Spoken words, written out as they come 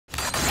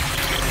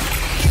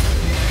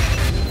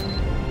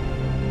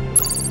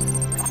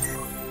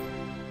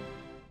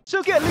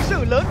Sự kiện lịch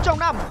sử lớn trong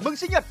năm, mừng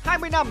sinh nhật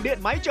 20 năm điện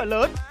máy chợ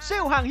lớn,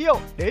 siêu hàng hiệu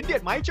đến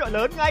điện máy chợ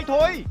lớn ngay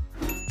thôi.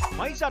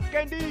 Máy giặt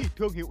Candy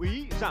thương hiệu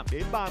Ý giảm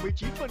đến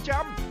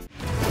 39%.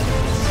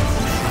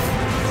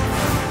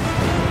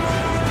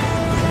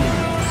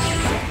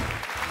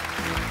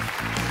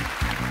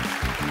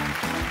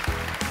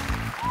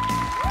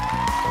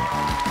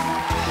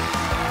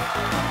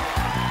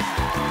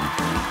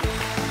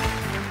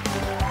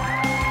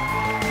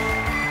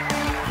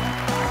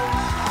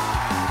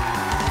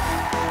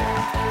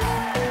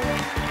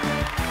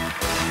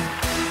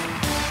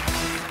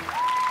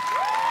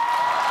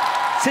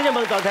 Xin chào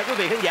mừng toàn thể quý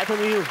vị khán giả thân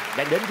yêu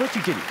đang đến với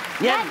chương trình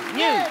Nhanh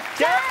Như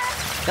Chớp.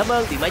 Cảm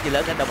ơn điện máy chợ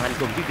lớn đã đồng hành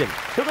cùng chương trình.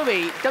 Thưa quý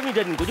vị, trong chương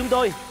trình của chúng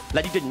tôi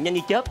là chương trình Nhanh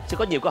Như Chớp sẽ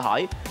có nhiều câu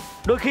hỏi.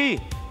 Đôi khi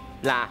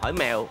là hỏi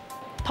mẹo,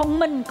 thông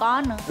minh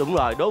có nữa. đúng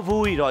rồi, đố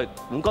vui, rồi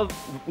cũng có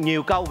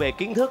nhiều câu về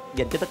kiến thức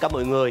dành cho tất cả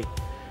mọi người.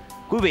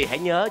 Quý vị hãy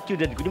nhớ chương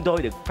trình của chúng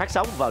tôi được phát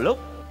sóng vào lúc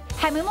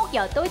 21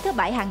 giờ tối thứ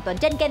Bảy hàng tuần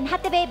trên kênh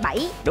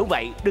HTV7. Đúng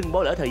vậy, đừng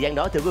bỏ lỡ thời gian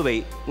đó thưa quý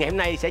vị. Ngày hôm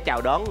nay sẽ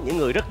chào đón những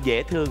người rất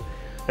dễ thương,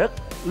 rất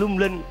lung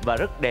linh và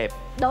rất đẹp.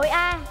 Đội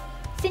A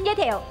xin giới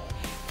thiệu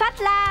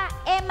Phát La,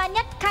 Emma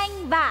Nhất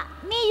Khanh và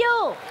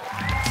Miyu.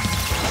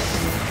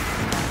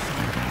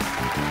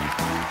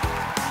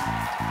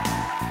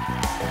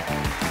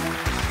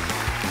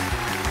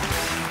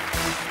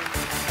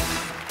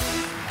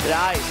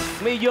 Rồi,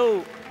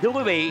 Miyu, thưa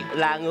quý vị,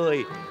 là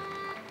người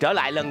trở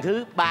lại lần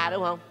thứ 3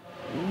 đúng không?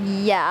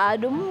 Dạ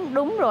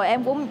đúng rồi,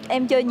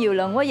 em chơi nhiều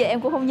lần quá, giờ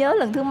em cũng không nhớ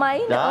lần thứ mấy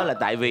nữa. Đó là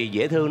tại vì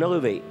dễ thương đó quý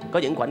vị. Có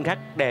những khoảnh khắc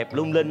đẹp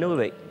lung linh đó quý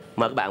vị.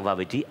 Mời các bạn vào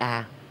vị trí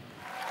A.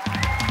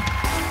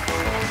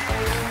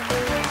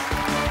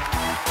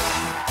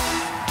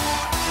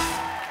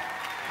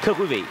 Thưa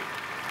quý vị,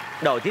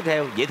 đội tiếp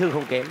theo dễ thương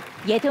không kém.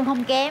 Dễ thương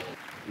không kém.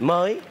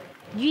 Mới.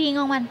 Duyên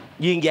không anh?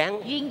 Duyên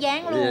dáng. Duyên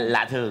dáng luôn.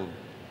 Lạ thường.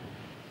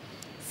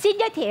 Xin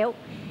giới thiệu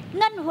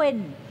Ngân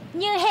Huỳnh,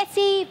 Như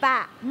Hesi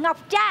và Ngọc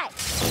Trai.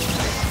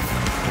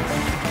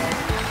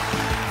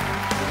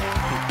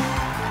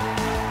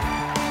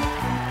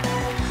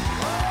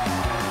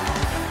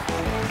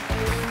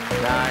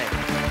 Rồi.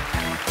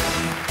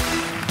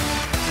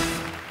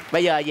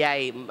 Bây giờ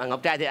về Ngọc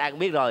Trai thì ai cũng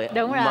biết rồi.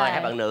 Đúng rồi. Mời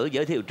hai bạn nữ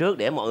giới thiệu trước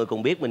để mọi người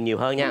cùng biết mình nhiều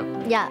hơn nha.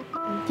 Dạ,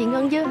 chị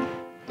Ngân chứ.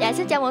 Dạ,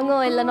 xin chào mọi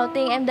người. Lần đầu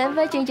tiên em đến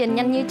với chương trình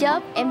Nhanh Như Chớp.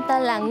 Em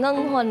tên là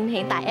Ngân Huỳnh.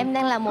 Hiện tại em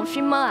đang là một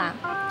streamer ạ.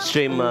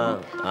 Streamer.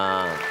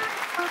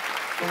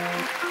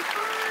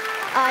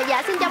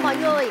 Dạ, xin chào mọi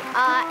người.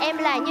 Em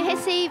là Như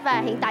Hesi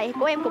và hiện tại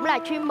của em cũng là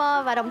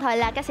streamer và đồng thời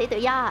là ca sĩ tự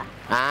do.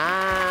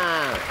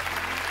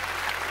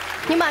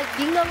 Nhưng mà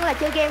chị Ngân là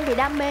chơi game thì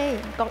đam mê,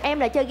 còn em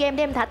là chơi game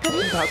để em thả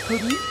thính.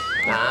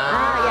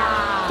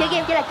 Dạ. Chơi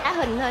game chỉ là trả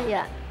hình thôi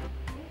dạ.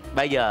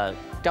 Bây giờ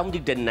trong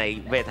chương trình này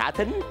về thả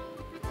thính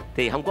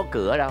thì không có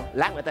cửa đâu.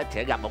 Lát người ta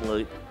sẽ gặp một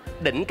người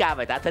đỉnh ca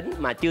về thả thính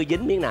mà chưa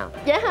dính miếng nào.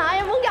 Dạ hả,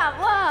 em muốn gặp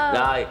quá à.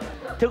 Rồi,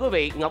 thưa quý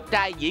vị, Ngọc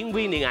Trai diễn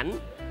viên điện ảnh,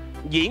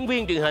 diễn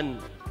viên truyền hình,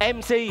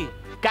 MC,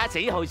 ca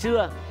sĩ hồi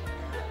xưa.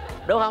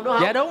 Đúng không?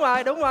 Dạ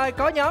đúng rồi,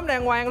 có nhóm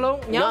đàng hoàng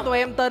luôn. Nhóm tụi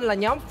em tên là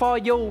nhóm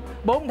For You,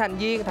 4 thành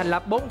viên, thành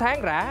lập 4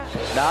 tháng rã.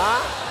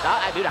 Đó,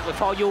 ai biểu đặt là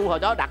For You, hồi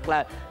đó đặt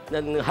là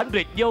Hánh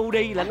Tuyệt Du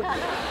đi, là nó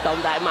tồn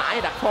tại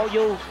mãi, đặt For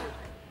You.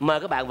 Mời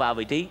các bạn vào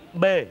vị trí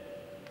B.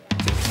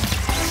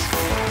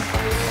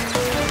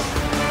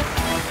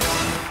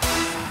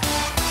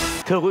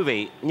 Thưa quý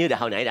vị, như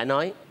hồi nãy đã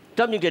nói,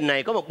 trong chương trình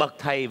này có một bậc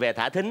thầy về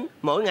thả thính,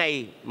 mỗi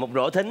ngày một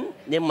rổ thính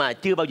nhưng mà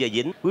chưa bao giờ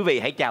dính. Quý vị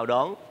hãy chào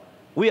đón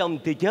quý ông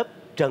tia chớp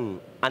Trần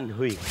Anh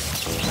Huyền.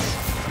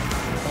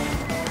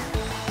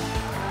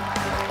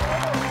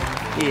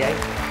 Gì vậy?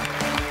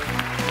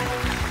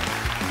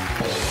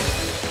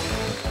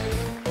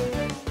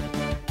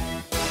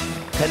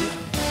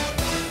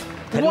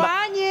 Thính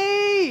Quá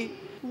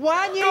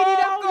Nhi đi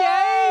đâu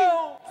vậy?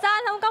 Sao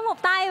anh không có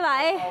một tay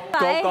vậy?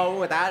 Cô của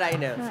người ta ở đây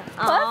nè.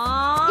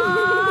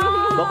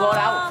 Cô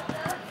đâu?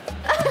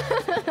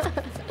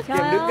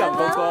 Em đứng gần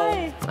cô.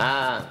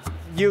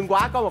 Dương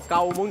Quá có một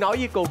câu muốn nói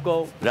với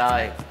cô.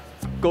 Rồi.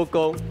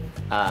 Cô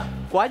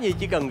Quá Nhi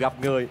chỉ cần gặp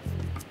người,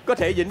 có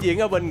thể vĩnh viễn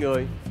ở bên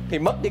người, thì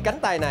mất đi cánh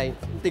tay này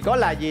thì có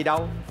là gì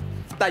đâu.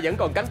 Ta vẫn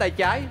còn cánh tay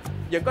trái,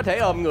 vẫn có thể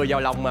ôm người vào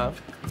lòng mà.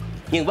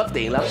 Nhưng bất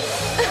tiện lắm.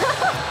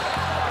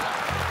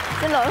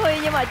 Xin lỗi Huy,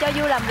 nhưng mà cho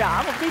Du làm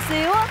rõ một tí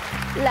xíu á,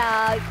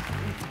 là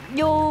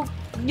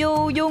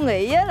Du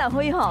nghĩ là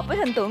Huy hợp với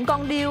hình tượng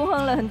con điêu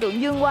hơn là hình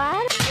tượng Dương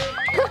Quá.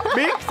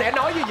 Biết sẽ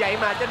nói như vậy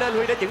mà, cho nên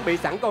Huy đã chuẩn bị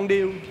sẵn con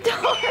điêu.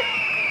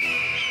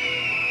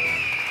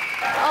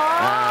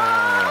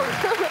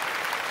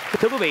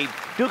 Thưa quý vị,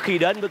 trước khi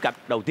đến với cặp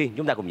đầu tiên,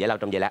 chúng ta cùng giải lao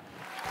trong giây lát.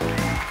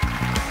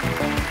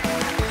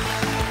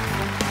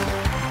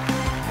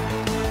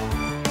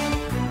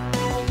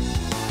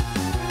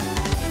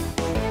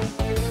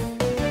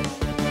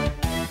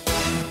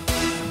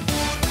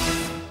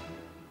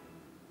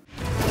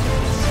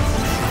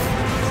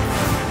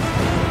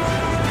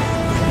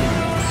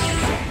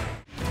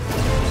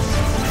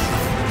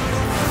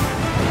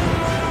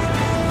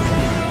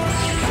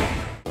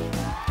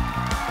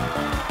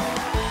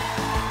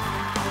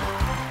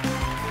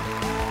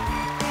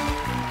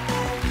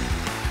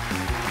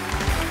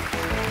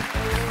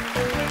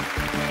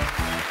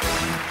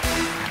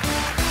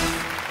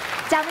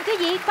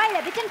 vị quay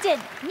lại với chương trình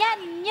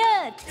Nhanh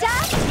Như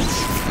Chớp.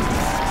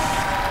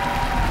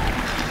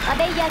 Và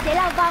bây giờ sẽ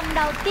là vòng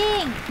đầu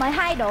tiên. Mời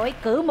hai đội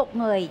cử một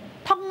người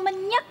thông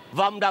minh nhất.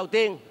 Vòng đầu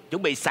tiên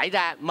chuẩn bị xảy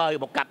ra, mời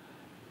một cặp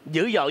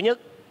dữ dội nhất.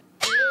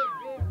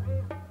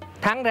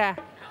 Thắng ra.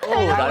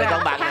 Rồi lại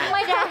con bạn Thắng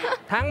mới ra.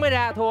 Thắng mới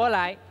ra, thua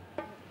lại.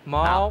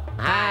 1,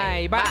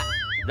 2, 3.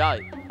 Rồi.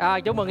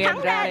 Chúc mừng em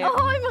ra đi.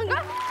 Ôi mừng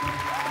quá.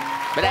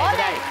 Bên đây, bên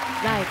đây.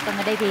 Rồi, còn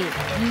ở đây thì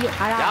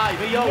Rồi,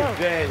 Vi Du,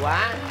 ghê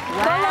quá.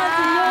 Cố lên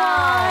chị Du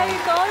ơi,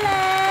 cố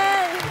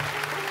lên.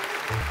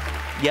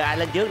 Giờ ai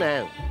lên trước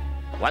nè?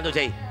 One, two,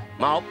 three.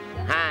 1,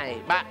 2,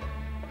 3.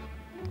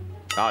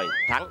 Rồi,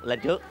 Thắng lên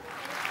trước.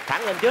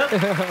 Thắng lên trước.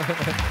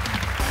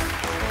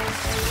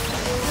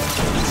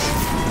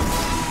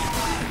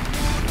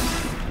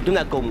 Chúng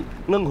ta cùng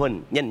ngân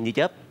huỳnh nhanh như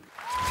chớp.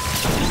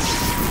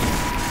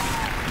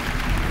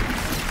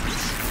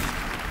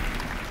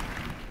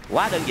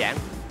 Quá đơn giản.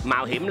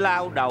 Mạo hiểm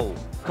lao đầu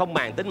không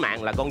màng tính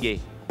mạng là con gì?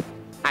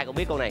 Ai cũng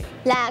biết câu này.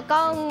 Là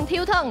con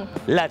thiêu thân.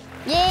 Lên.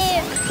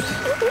 Yeah.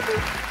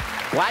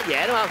 Quá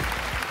dễ đúng không?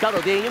 Câu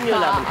đầu tiên giống như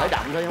là mình khởi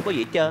động thôi, không có gì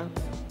hết trơn.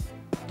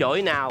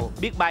 Chổi nào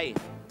biết bay?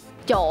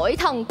 Chổi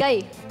thần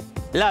kỳ.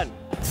 Lên.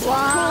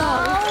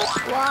 Wow.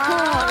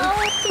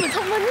 Wow. Mình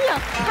thông minh nhỉ?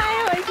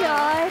 Hay rồi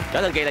trời.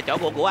 Chổi thần kỳ là chỗ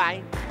của ai?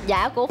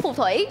 Dạ của phù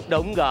thủy.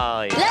 Đúng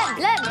rồi. Lên,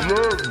 lên.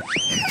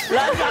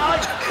 Lên rồi.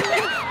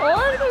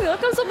 Ủa, con ngựa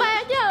con số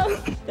 3 chứ.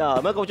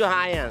 Trời, mới câu số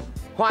 2 à.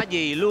 Hoa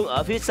gì luôn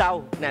ở phía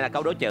sau? Này là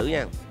câu đố chữ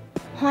nha.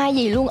 Hoa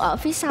gì luôn ở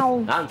phía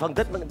sau? Đó, mình phân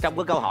tích trong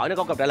cái câu hỏi nó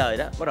có câu trả lời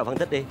đó. Bắt đầu phân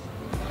tích đi.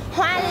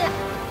 Hoa là...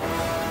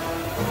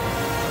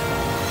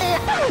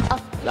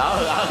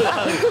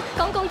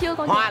 Con chưa.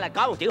 Hoa là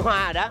có một chữ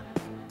hoa rồi đó.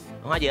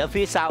 Hoa gì ở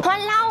phía sau? Hoa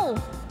lâu.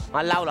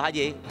 Hoa lâu là hoa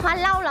gì? Hoa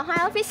lâu là hoa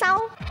ở phía sau.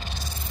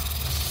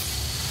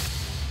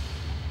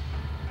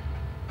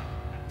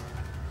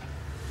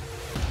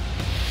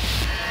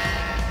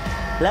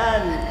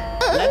 Lên.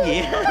 Lên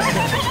gì?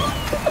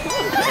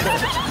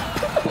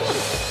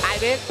 Ai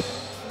biết?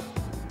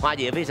 Hoa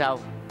gì ở phía sau?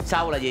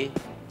 Sau là gì?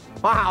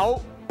 Hoa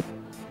hậu.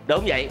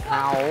 Đúng vậy.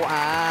 Hậu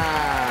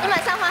à. Nhưng mà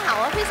sao hoa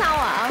hậu ở phía sau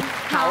ạ?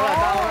 Hậu là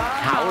đâu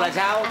đó. Hậu là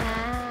sao?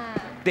 À.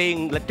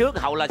 Tiền là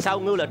trước, hậu là sau,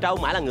 ngưu là trâu,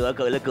 mã là ngựa,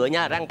 cười là cửa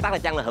nha, răng tắc là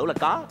chăn là hữu là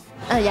có.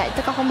 Dạ,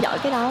 con không giỏi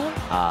cái đó.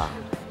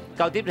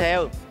 Câu tiếp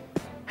theo.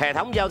 Hệ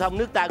thống giao thông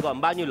nước ta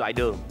gồm bao nhiêu loại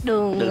đường?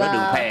 Đường là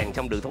đường phèn,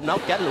 xong đường thốt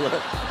nốt chết luôn.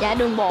 Dạ,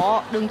 đường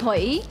bộ, đường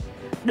thủy,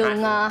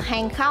 đường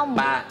hàng không.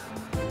 3.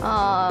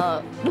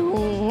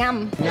 Đường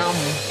ngầm.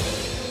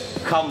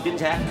 Không chính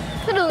xác.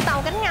 Cái đường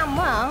tàu cánh ngầm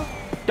á hả?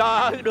 Trời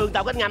ơi, đường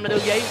tàu cánh ngầm là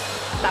đường gì?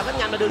 Tàu cánh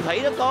ngầm là đường thủy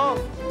đó cô.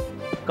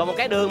 Còn một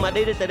cái đường mà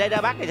đi từ đây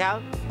ra Bắc thì sao?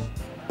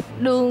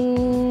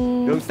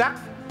 Đường sắt.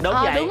 Đúng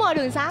vậy. Đúng rồi,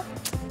 đường sắt.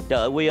 Trời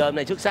ơi, Quy ôm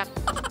này xuất sắc.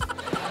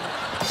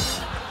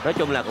 Nói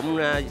chung là cũng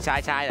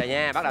sai rồi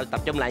nha. Bắt đầu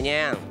tập trung lại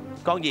nha.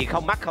 Con gì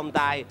không mắt không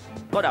tai,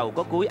 có đầu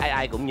có cuối,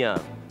 ai cũng nhờ?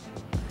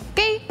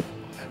 Cái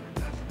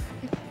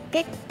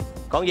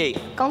Con gì?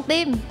 Con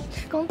tim.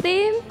 Con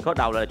tim. Có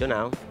đầu là chỗ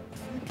nào?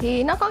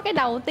 Thì nó có cái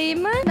đầu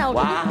tim á. Đầu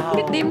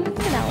cái tim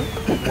cái đầu.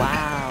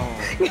 Wow.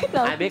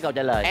 Đầu. Ai biết câu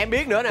trả lời? Em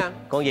biết nữa nè.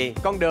 Con gì?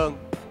 Con đường.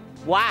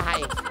 Quá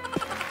hay.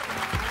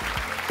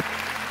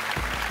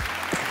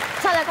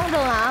 Sao là con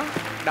đường hả?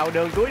 Đầu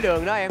đường cuối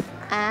đường đó em.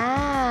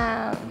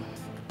 À.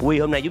 Quy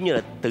hôm nay giống như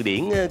là từ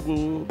điển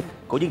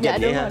của chương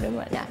trình vậy ha. Đúng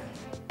rồi, dạ.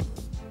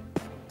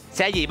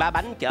 Xe gì 3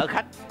 bánh chở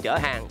khách, chở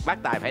hàng, bác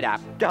tài phải đạp?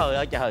 Trời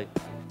ơi trời.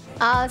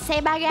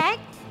 Xe ba gác.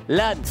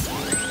 Lên.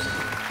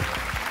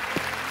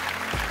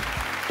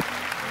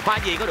 Hoa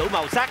gì có đủ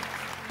màu sắc,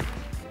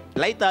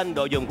 lấy tên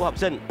đồ dùng của học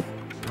sinh?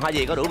 Hoa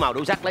gì có đủ màu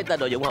đủ sắc, lấy tên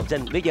đồ dùng của học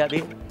sinh? Biết chưa?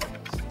 Biết.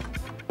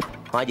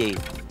 Hoa gì?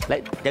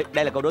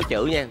 Đây là câu đố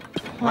chữ nha.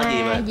 Hoa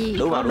gì mà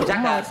đủ màu đủ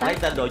sắc, lấy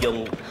tên đồ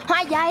dùng?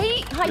 Hoa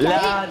giấy.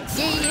 Lên.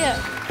 Gì?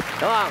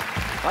 Đúng không?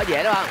 Có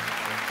dễ đúng không?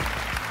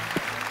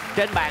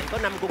 Trên bàn có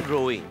 5 con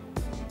ruồi,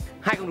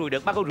 2 con ruồi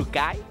đực, 3 con ruồi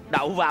cái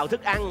đậu vào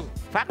thức ăn.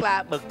 Phát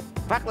la bực,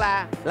 Phát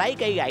la lấy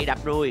cây gậy đập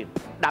ruồi,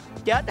 đập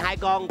chết 2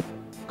 con,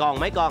 còn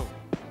mấy con?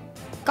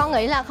 Con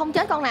nghĩ là không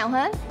chết con nào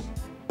hết.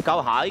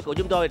 Câu hỏi của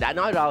chúng tôi đã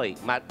nói rồi,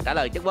 mà trả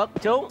lời chất bớt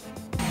xuống.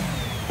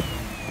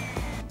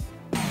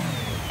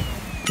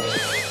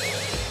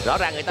 Rõ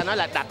ràng người ta nói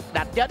là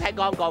đập chết 2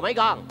 con, còn mấy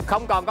con?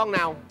 Không còn con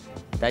nào.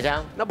 Tại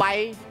sao? Nó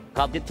bay.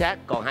 Không chính xác,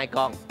 còn 2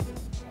 con.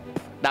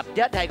 Đập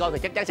chết 2 con thì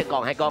chắc chắn sẽ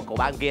còn 2 con, còn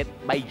 3 kia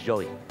bay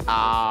rồi.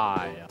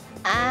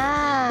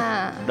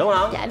 Đúng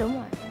không? Dạ đúng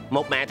rồi.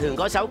 Một mẹ thường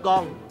có 6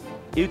 con,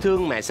 yêu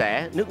thương mẹ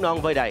sẻ, nước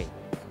non vơi đầy,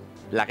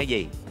 là cái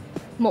gì?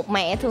 Một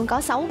mẹ thường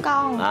có 6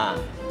 con.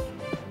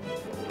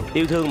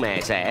 Yêu thương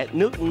mẹ sẻ,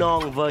 nước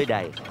non vơi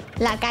đầy,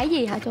 là cái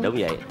gì hả chú? Đúng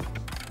vậy.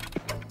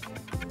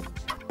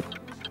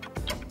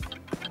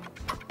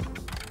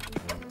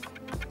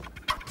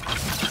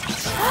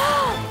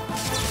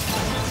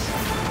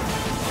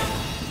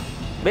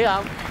 Biết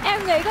không?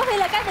 Em nghĩ có khi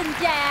là cái bình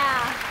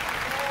trà.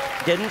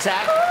 Chính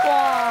xác.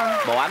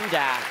 Bộ ấm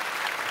trà.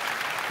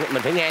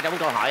 Mình phải nghe trong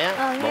câu hỏi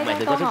á. Một mẹ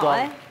thường có 6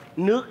 con,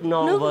 nước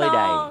non vơi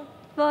đầy.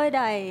 Vơi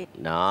đầy.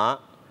 Đó.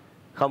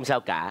 Không sao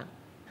cả.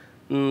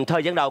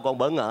 Thời gian đầu còn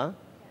bỡ ngỡ.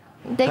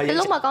 Thì cái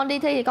lúc mà con đi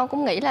thi thì con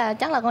cũng nghĩ là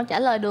chắc là con trả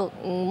lời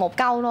được một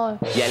câu thôi.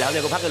 Vậy là hôm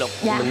nay con phát cái luật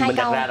mình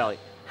đặt ra rồi.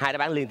 2 đáp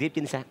án liên tiếp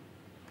chính xác.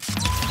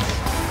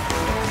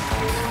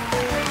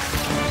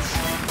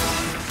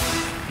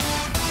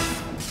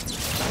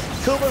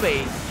 Thưa quý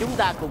vị, chúng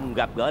ta cùng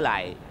gặp gỡ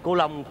lại cô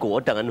Long của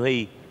Trần Anh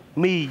Huy,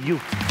 Miu.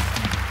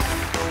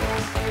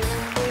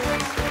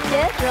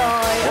 Chết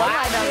rồi.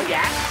 Quá đơn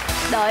giản.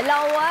 Đợi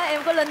lâu quá,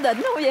 em có lên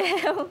đỉnh không vậy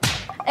em?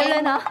 Em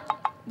lên hả?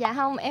 Dạ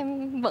không,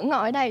 em vẫn ngồi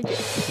ở đây.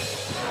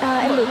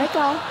 Em được mấy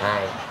câu.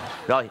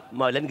 Rồi,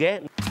 mời lên ghế.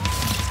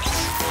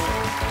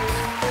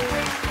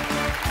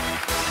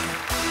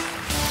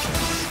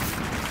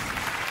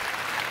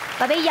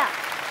 Và bây giờ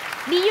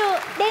Miu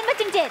đến với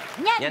chương trình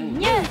Nhanh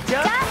Như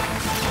Chớp.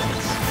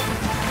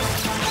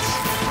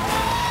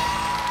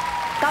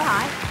 Câu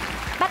hỏi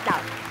bắt đầu.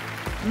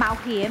 Mạo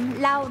hiểm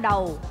lao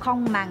đầu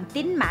không màng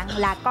tính mạng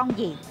là con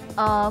gì?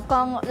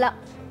 Con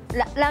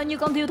lao như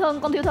con thiêu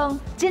thân.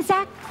 Chính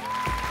xác.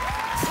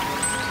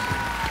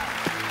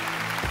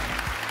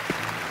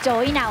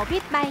 Chổi nào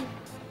biết bay?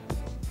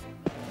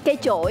 Cây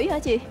chổi hả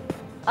chị?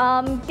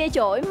 Cây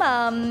chổi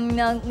mà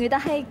người ta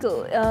hay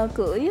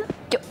cưỡi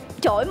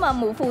chổi mà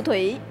mụ phù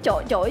thủy,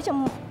 chổi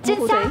trong mụ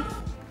phù thủy.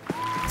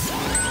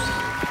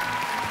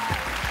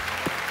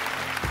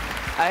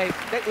 Ê,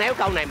 nếu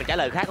câu này mà trả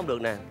lời khác không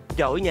được nè.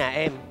 Chổi nhà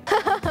em.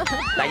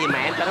 Tại vì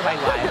mẹ em cho nó bay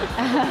ngoài.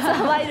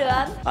 Sao bay được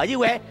anh? Ở dưới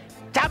quê.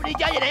 Sao đi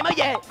chơi về đây mới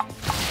về?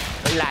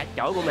 Đây là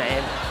chổi của mẹ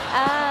em.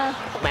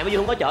 Mẹ bây giờ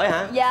không có chổi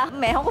hả? Dạ,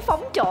 mẹ không có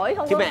phóng chổi,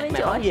 không có mẹ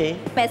phóng gì?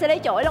 Mẹ sẽ lấy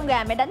chổi lông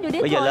gà mẹ đánh vô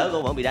điếc. Bây giờ lớn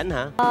con vẫn bị đánh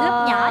hả?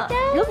 Lúc nhỏ chứ.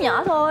 Lúc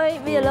nhỏ thôi,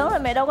 bây giờ lớn rồi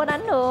mẹ đâu có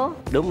đánh được.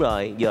 Đúng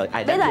rồi, giờ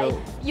ai đánh vô?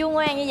 Du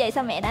ngoan như vậy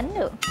sao mẹ đánh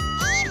được?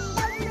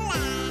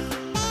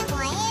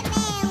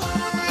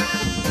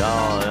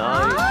 Trời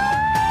ơi.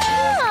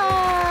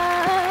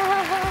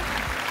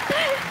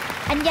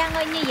 Anh Giang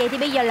ơi, như vậy thì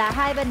bây giờ là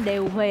hai bên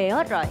đều huề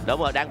hết rồi.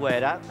 Đúng rồi, đang huề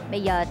đó.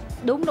 Bây giờ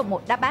đúng được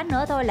một đáp án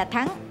nữa thôi là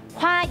thắng.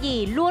 Hoa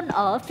gì luôn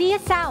ở phía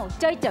sau?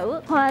 Chơi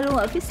chữ. Hoa luôn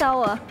ở phía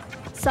sau à?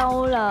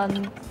 Sau là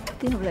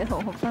tiên học lễ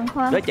hộ học văn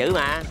khoa. Nói chữ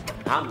mà.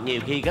 Không, nhiều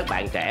khi các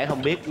bạn trẻ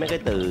không biết mấy cái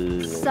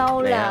từ.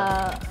 Sau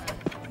là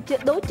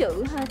đố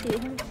chữ ha chị.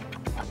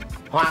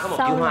 Hoa có một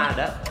chữ hoa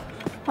rồi đó.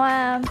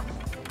 Hoa.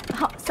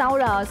 Sau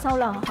là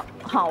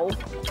hậu.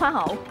 Hoa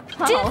hậu.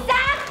 Chính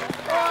xác.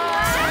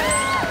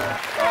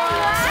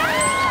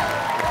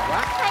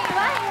 Hay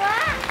quá.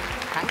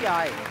 Thắng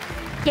rồi.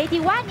 Vậy thì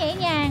quá nhẹ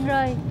nhàng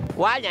rồi.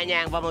 Quá nhẹ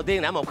nhàng, vòng đầu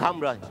tiên đã 1-0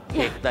 rồi.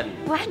 Thiệt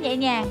tình. Quá nhẹ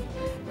nhàng.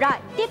 Rồi,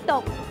 tiếp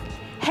tục.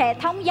 Hệ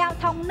thống giao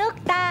thông nước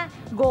ta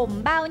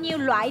gồm bao nhiêu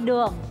loại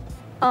đường?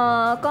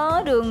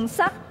 Có đường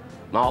sắt,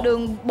 1,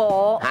 đường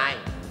bộ, 2,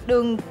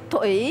 đường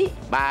thủy,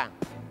 3,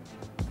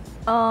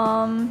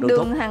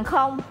 đường hàng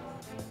không,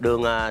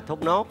 đường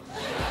thốt nốt,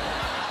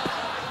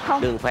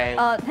 không, đường phèn.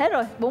 Hết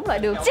rồi, 4 loại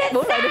đường. Chính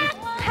 4 loại đường.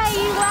 Hay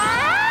quá.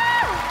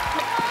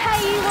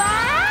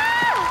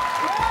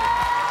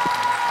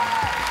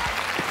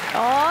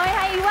 Ôi,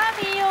 hay quá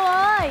Miu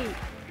ơi.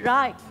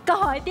 Rồi, câu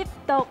hỏi tiếp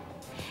tục.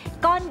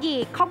 Con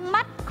gì không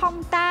mắt,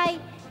 không tai,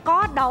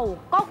 có đầu,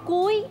 có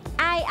cuối,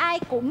 ai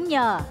cũng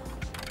nhờ?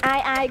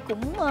 Ai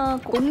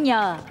cũng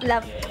nhờ.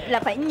 Là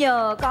phải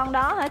nhờ con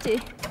đó hả chị?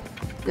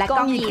 Là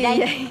con gì đây?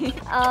 Vậy?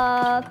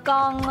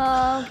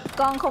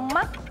 Con không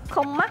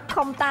mắt,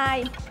 không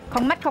tai.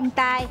 Không mắt, không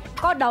tai,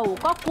 có đầu,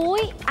 có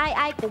cuối,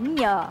 ai cũng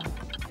nhờ.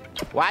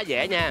 Quá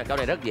dễ nha, câu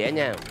này rất dễ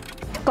nha.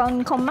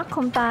 Con không mắt,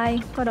 không tai,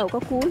 có đầu, có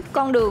cuối.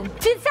 Con đường.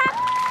 Chính xác.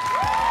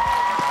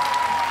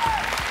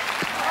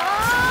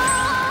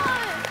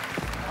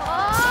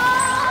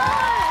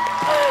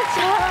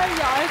 Trời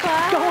giỏi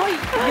quá. Trời,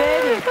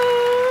 ghê thiệt.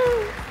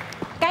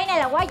 Cái này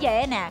là quá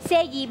dễ nè.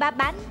 Xe gì 3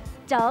 bánh,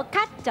 chở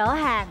khách, chở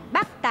hàng,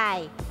 bắt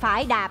tài,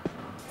 phải đạp?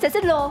 Xe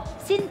xích lô.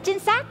 Xin chính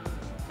xác.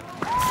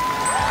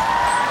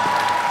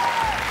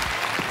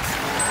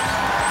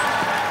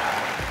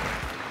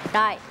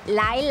 Rồi,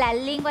 lại là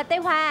liên quan tới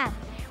hoa.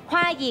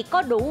 Hoa gì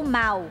có đủ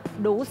màu,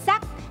 đủ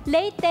sắc,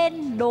 lấy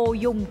tên đồ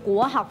dùng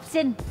của học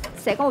sinh?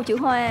 Sẽ có một chữ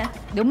hoa.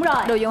 Đúng rồi.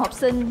 Đồ dùng học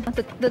sinh.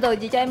 Từ từ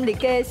chị cho em liệt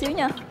kê xíu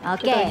nha. Ok,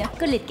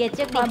 cứ liệt kê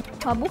trước đi.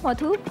 Hoa bút, hoa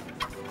thước,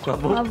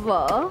 hoa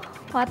vở,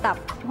 hoa tập,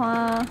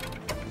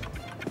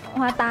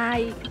 hoa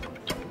tai.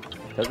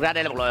 Thực ra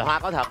đây là một loài hoa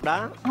có thật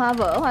đó. Hoa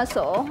vở, hoa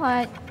sổ,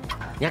 hoa...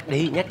 Nhắc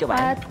đi, nhắc cho bạn.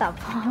 Hoa tập,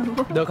 hoa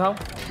bút. Được không?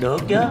 Được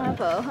chứ. Hoa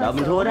vở, hoa Rồi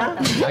mình thua đó.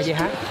 Ở vậy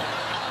hả?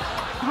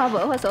 Hoa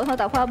vở, hoa sổ, hoa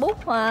tập, hoa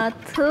bút, hoa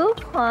thước,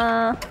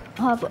 hoa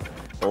vở.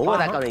 Ủa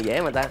ta câu này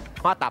dễ mà ta.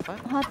 Hoa tập á.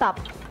 Hoa tập.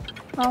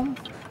 Không,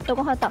 đâu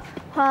có hoa tập.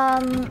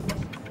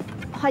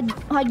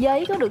 Hoa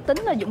giấy có được tính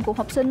là dụng cụ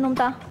học sinh không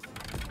ta?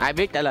 Ai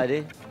biết trả lời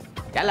đi.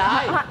 Trả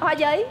lời. Hoa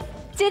giấy.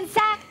 Chính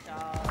xác.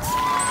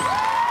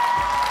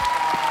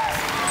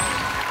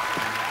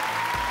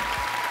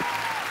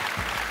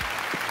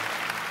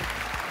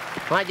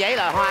 Hoa giấy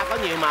là hoa có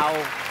nhiều màu.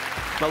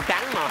 Màu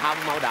trắng, màu hồng,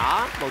 màu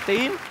đỏ, màu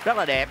tím. Rất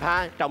là đẹp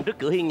ha. Trồng trước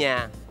cửa hiên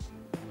nhà.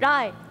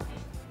 Rồi,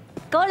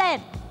 cố lên.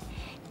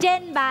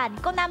 Trên bàn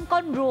có 5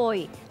 con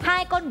ruồi,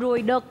 2 con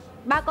ruồi đực,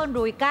 3 con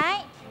ruồi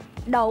cái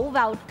đậu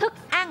vào thức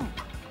ăn.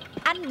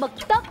 Anh bực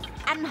tức,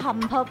 anh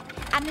hầm hực,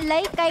 anh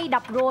lấy cây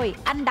đập ruồi,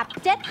 anh đập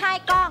chết 2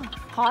 con.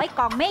 Hỏi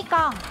còn mấy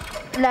con?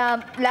 Là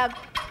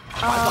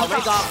Hỏi còn mấy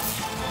con?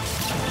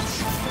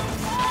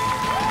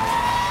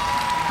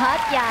 hết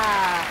giờ.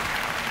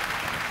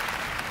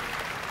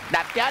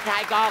 Đập chết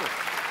 2 con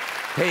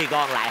thì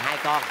còn lại 2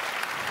 con.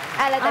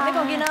 Là tại mấy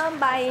con kia nó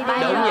bay đi.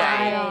 Đúng rồi,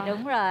 vậy.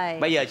 đúng rồi.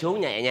 Bây giờ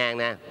xuống nhẹ nhàng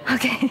nè. Ok.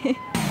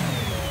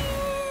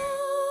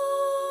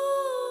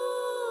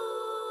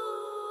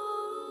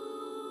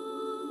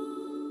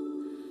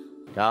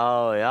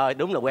 Trời ơi,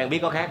 đúng là quen biết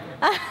có khác.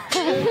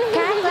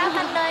 Khác lắm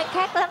anh ơi,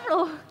 khác lắm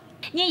luôn.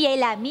 Như vậy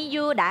là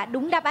Miyu đã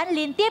đúng đáp án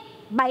liên tiếp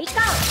 7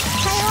 câu.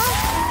 Hay không?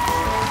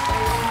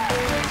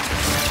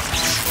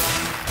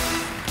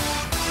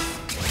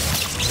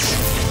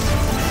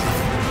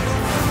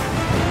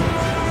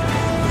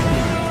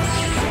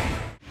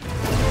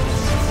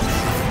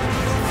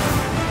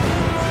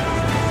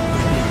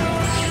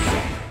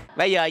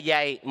 Bây giờ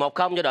vậy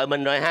 1-0 cho đội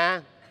mình rồi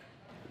ha.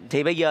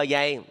 Thì bây giờ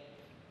vậy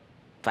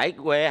phải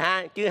què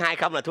ha, chứ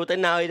 2-0 là thua tới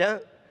nơi đó.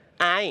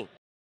 Ai?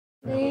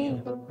 Đi.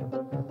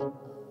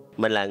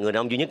 Mình là người đàn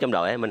ông duy nhất trong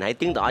đội, mình hãy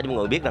chứng tỏ cho mọi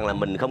người biết rằng là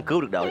mình không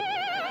cứu được đội.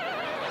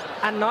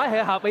 Anh nói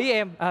hệ hợp ý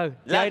em.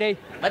 Chơi đi.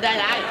 Bên đây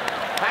là ai?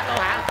 Phát câu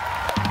hả?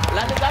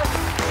 Lên đứng lên.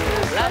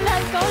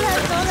 Cố lên.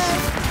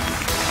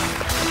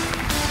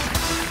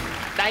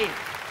 Đây,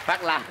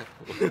 Phát là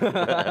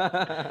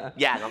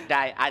già ngọc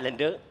trai, ai lên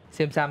trước?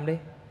 Xem xăm đi.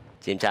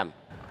 Xem xăm.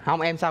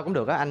 Không, em sao cũng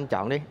được á, anh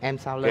chọn đi, em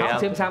sao lên. Kìa.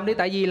 Không, xem xăm đi,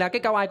 tại vì là cái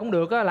câu ai cũng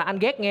được á là anh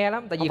ghét nghe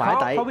lắm, tại vì Không phải,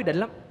 khó tại- quyết định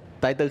lắm.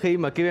 Tại từ khi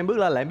mà kêu em bước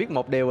lên là em biết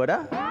một điều rồi đó.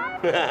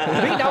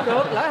 Biết đâu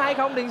được, lỡ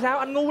 2-0 thì sao,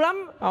 anh ngu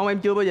lắm. Không, em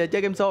chưa bao giờ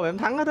chơi game show mà em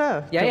thắng hết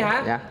á. Vậy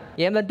hả? Dạ.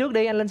 Vậy em lên trước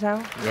đi, anh lên sau.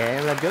 Dạ,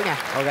 em lên trước nha.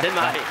 Ok. Xin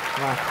mời.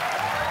 Vâng.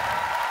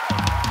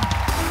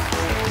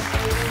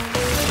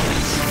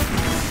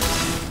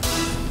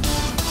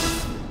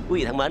 Quý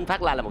vị thân mến,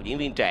 Phát La là một diễn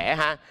viên trẻ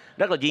ha,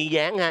 rất là duyên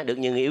dáng ha, được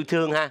nhiều người yêu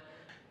thương ha.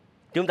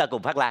 Chúng ta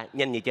cùng Phát La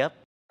nhanh như chớp.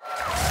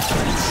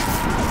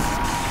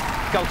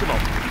 Câu số 1.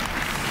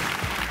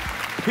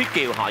 Thúy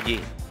Kiều họ gì?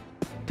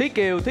 Thúy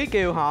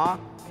Kiều họ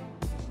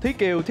Thúy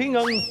Kiều, Thúy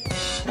Ngân.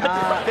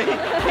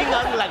 Thúy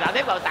Ngân là gạo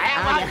thép bào tẻ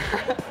À, thôi.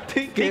 dạ.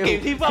 Thúy Kiều,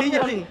 Thúy Vân.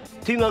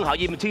 Thúy Ngân họ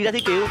gì mà suy ra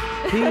Thúy Kiều?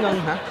 Thúy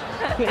Ngân hả?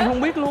 Em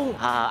không biết luôn.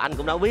 Anh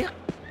cũng đâu biết.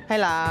 Hay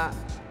là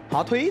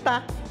họ Thúy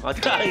ta?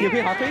 Trời. Nhiều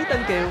khi họ Thúy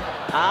tên Kiều.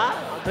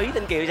 Thúy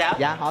tên Kiều sao?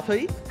 Dạ, họ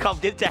Thúy. Không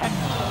chính xác.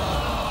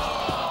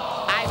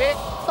 Ai biết?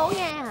 Tố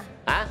Nga.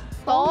 Hả?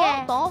 Tố.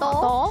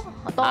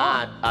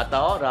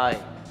 Tố rồi.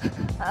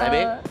 Ai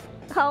biết?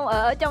 Không,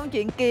 ở trong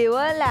truyện Kiều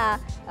á là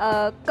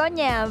có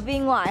nhà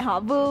viên ngoại họ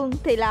Vương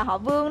thì là họ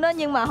Vương đó,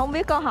 nhưng mà không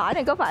biết câu hỏi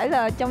này có phải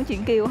là trong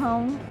truyện Kiều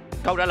không?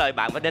 Câu trả lời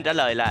bạn phải nên trả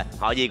lời là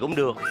họ gì cũng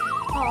được.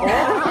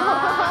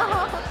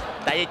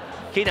 Tại vì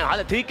khi nào hỏi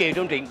là Thúy Kiều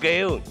trong truyện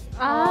Kiều,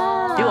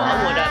 chứ ở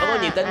ngoài đời có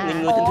nhiều tên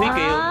người tên Thúy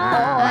Kiều.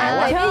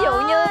 Thì ví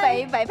dụ như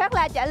vậy Phát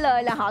La trả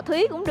lời là họ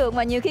Thúy cũng được,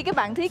 mà nhiều khi cái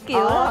bạn Thúy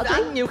Kiều họ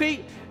Thúy. Nhiều khi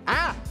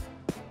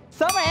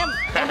sớm em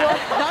quên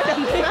nói cho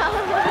anh biết.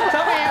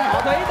 Sớm em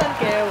họ Thúy tên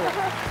Kiều.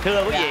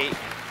 Thưa quý vị,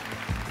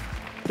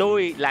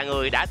 tôi là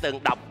người đã từng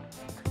đọc,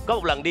 có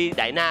một lần đi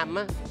Đại Nam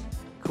á,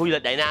 khu du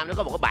lịch Đại Nam nó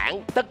có một cái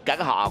bảng tất cả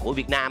các họ của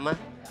Việt Nam á,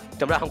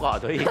 trong đó không có họ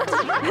Thúy.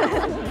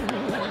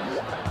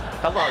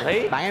 Không có họ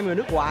Thúy. Bạn em người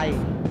nước ngoài.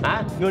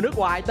 Hả? Người nước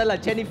ngoài tên là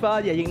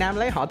Jennifer, về Việt Nam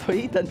lấy họ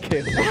Thúy tên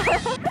Kiều.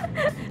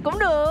 Cũng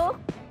được.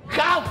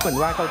 Không. Mình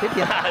qua câu tiếp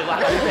theo. Qua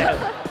câu tiếp theo.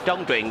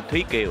 Trong truyện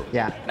Thúy Kiều.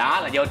 Dạ. Đó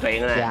là vô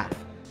truyện rồi nè. Dạ.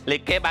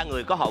 Liệt kê 3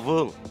 người có họ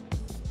Vương.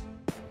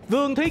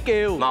 Vương Thúy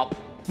Kiều. 1.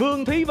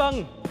 Vương Thúy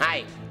Vân.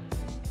 2.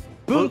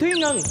 Vương Thúy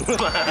Ngân.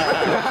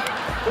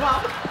 Đúng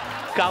không?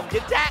 Không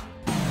chính xác.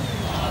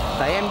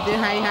 Tại em chỉ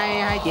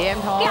hai chị em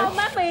thôi. Cái ông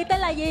má mì tên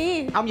là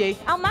gì? Ông gì?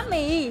 Ông má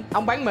mì.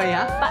 Ông bán mì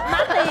hả? Má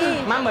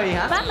mì. Má mì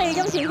hả? Má mì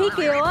trong truyện Thúy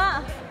Kiều á.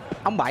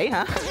 Ông Bảy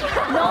hả?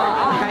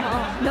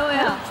 Nuôi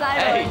à?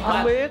 Sai rồi.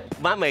 Không biết.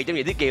 Má mì trong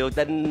truyện Thúy Kiều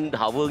tên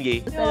họ Vương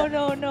gì?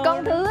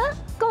 Con Thứ á,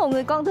 có một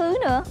người con Thứ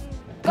nữa.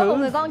 Có một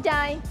người con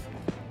trai.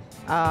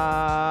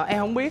 Em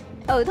không biết.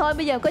 Thôi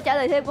bây giờ có trả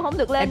lời thêm cũng không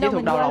được lên Em chỉ đâu.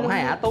 thuộc đầu lòng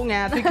hai hả? Tố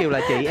Nga, Thúy Kiều là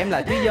chị, em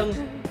là Thúy Vân.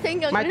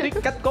 Mai Tuyết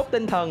cách cốt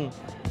tinh thần.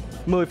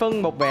 10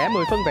 phân một vẽ,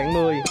 10 phân vẹn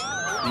 10.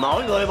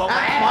 Mỗi người một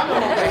vẽ. Mỗi người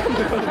một vẽ,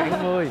 10 phân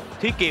vẹn 10.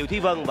 Thúy Kiều, Thúy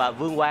Vân và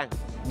Vương Quang.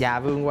 Dạ,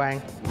 Vương Quang.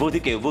 Vương Thúy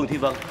Kiều, Vương Thúy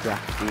Vân. Dạ.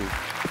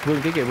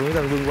 Vương Thúy Kiều, Vương Thúy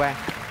Vân, Vương Quang.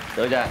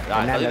 Được chưa?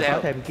 Rồi, Việt Nam tiếp đã theo. có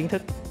thêm kiến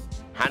thức.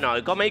 Hà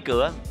Nội có mấy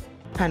cửa?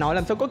 Hà Nội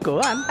làm sao có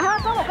cửa anh?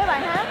 Có một cái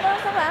bài hát đó,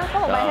 có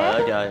một bài Trời hát.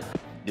 ơi trời.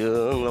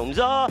 Đường lộng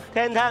gió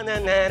thênh thang nè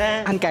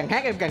nè. Anh càng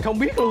hát em càng không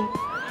biết luôn.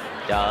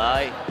 Trời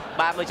ơi,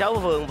 36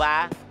 phường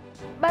và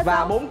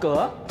 4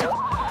 cửa.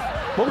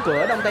 4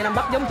 cửa Đông Tây Nam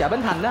Bắc giống chợ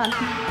Bến Thành đó anh.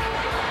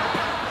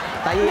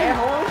 Tại vì em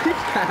không biết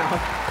nào.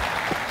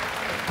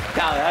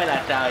 trời ơi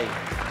là trời.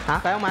 Hả,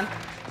 phải không anh?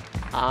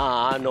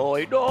 Hà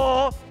Nội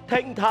đô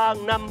thênh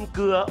thang 5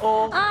 cửa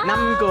ô.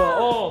 5 cửa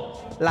ô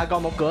là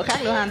còn một cửa khác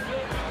nữa anh.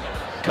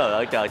 Trời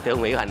ơi trời, tôi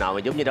không nghĩ Hà Nội mà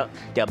giống như đó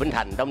chợ Bến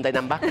Thành Đông Tây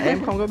Nam Bắc.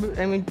 Em không có biết,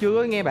 em chưa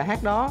có nghe bài hát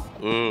đó.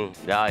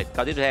 Rồi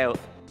câu tiếp theo.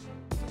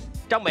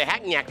 Trong bài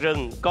hát Nhạc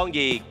rừng con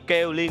gì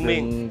kêu liên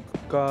miên?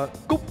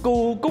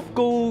 Cúc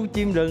cu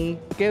chim rừng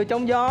kêu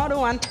trong gió, đúng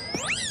không anh?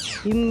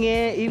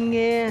 Im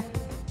nghe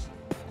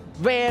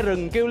ve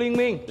rừng kêu liên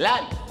miên.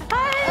 Lên.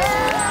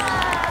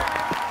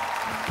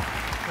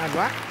 Hay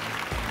quá.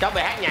 Trong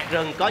bài hát nhạc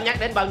rừng có nhắc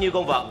đến bao nhiêu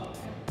con vật?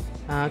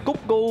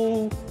 Cúc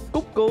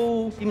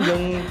cu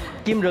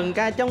chim rừng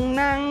ca trong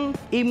nắng,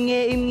 im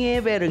nghe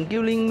ve rừng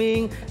kêu liên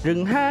miên,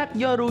 rừng hát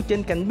gió ru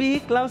trên cành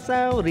biếc lao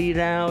sao rì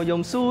rào,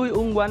 dòng suối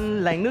uốn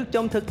quanh làn nước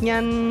trong thật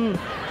nhanh,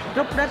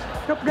 róc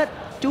rách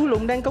chú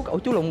lùn đang câu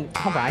chú lùn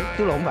không phải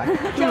chú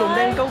lùn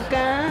đang câu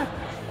cá,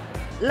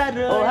 lá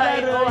rơi ô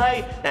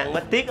hay nàng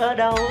bạch tuyết ở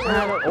đâu?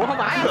 Ủa không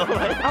phải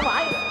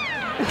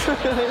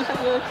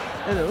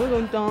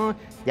con to.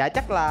 Dạ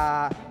chắc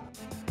là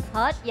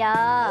Hết giờ.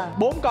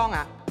 4 con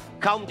ạ.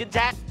 Không chính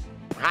xác.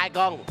 2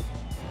 con.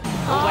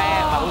 Con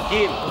ve và con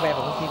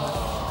chim.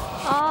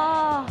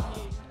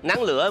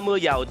 Nắng lửa mưa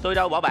dầu tôi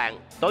đâu bỏ bạn,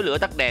 tối lửa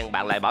tắt đèn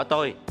bạn lại bỏ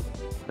tôi.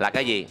 Là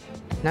cái gì?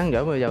 Nắng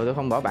lửa mưa dầu tôi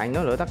không bỏ bạn,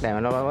 tối lửa tắt đèn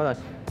bạn đâu bỏ tôi.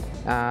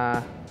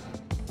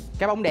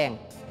 Cái bóng đèn.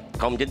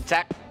 Không chính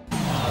xác.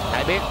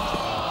 Hãy biết.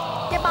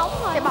 Cái bóng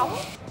thôi.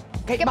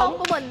 Cái bóng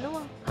của mình đúng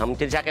không? Không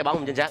chính xác, cái bóng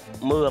không chính xác.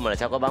 Mưa mà là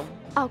sao có bóng?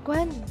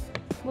 Quên.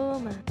 Mưa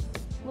mà.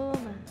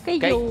 Cái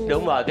dù.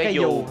 Đúng rồi, cái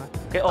dù.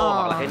 Cái ô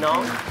hoặc là cái nón.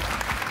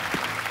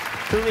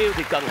 Thương yêu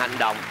thì cần hành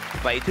động.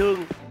 Vậy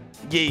thương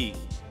gì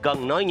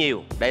cần nói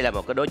nhiều? Đây là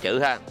một cái đố chữ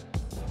ha.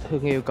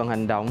 Thương yêu cần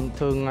hành động.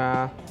 Thương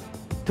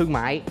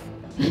mại.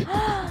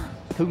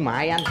 Thương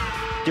mại anh.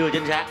 Chưa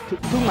chính xác.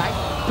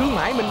 Thương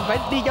mại mình phải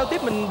đi giao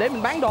tiếp mình để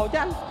mình bán đồ chứ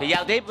anh. Thì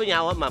giao tiếp với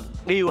nhau mà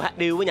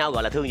deal với nhau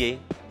gọi là thương gì?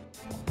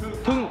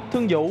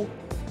 Thương vụ.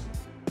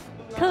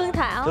 Thương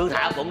thảo. Thương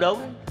thảo cũng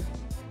đúng.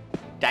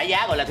 Trả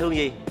giá gọi là thương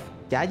gì?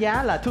 Trả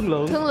giá là thương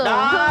lượng.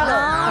 Đó.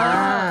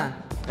 Thương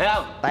Thấy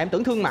không? Tại em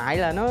tưởng thương mại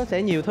là nó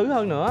sẽ nhiều thứ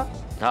hơn nữa.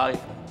 Thôi,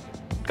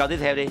 câu tiếp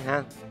theo đi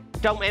ha.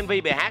 Trong MV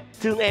bài hát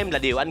Thương em là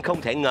điều anh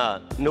không thể ngờ,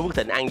 Noo Phước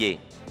Thịnh ăn gì?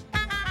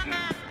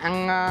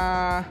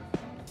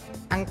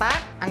 Ăn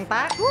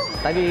tác.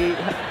 Tại vì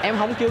em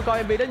chưa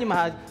coi MV đó, nhưng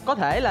mà có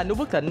thể là Noo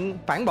Phước Thịnh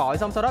phản bội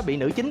xong sau đó bị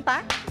nữ chính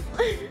tác.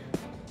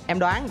 Em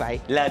đoán vậy.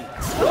 Lên.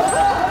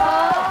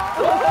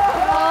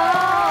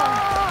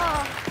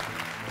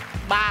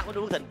 Ba của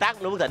Noo Phước Thịnh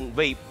tác Noo Phước Thịnh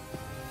vì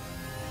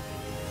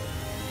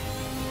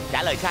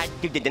trả lời sai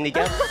chương trình Nhanh Như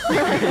Chớp.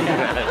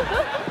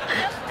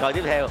 Câu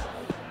tiếp theo.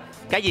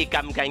 Cái gì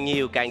cầm càng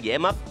nhiều càng dễ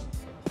mất?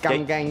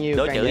 Cầm càng nhiều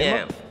đố càng chữ dễ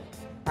nha.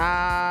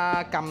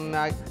 mất. Cầm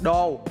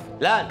đồ.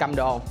 Lên. Cầm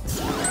đồ.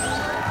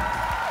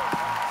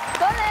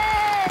 Cố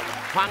lên.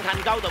 Hoàn thành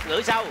câu tục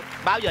ngữ sau.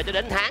 Bao giờ cho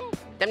đến tháng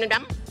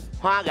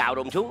hoa gạo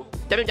rụng xuống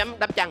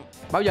đắp chăn?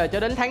 Bao giờ cho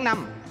đến tháng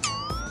 5,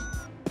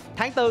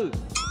 tháng 4,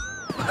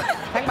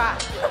 tháng 3?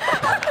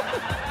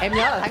 Em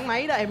nhớ là tháng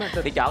mấy đó em.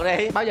 Thì chọn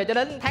đi. Bao giờ cho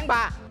đến tháng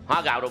 3?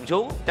 Hoa gạo rụng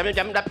xuống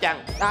đắp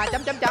chăn.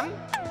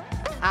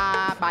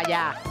 Bà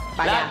già.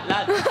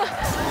 Lên.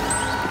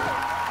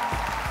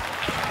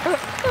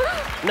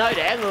 Nơi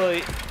đẻ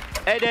người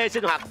ED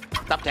sinh hoạt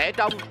tập thể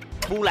trong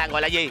buôn làng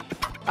gọi là gì?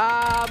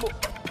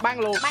 Ban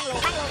luồng.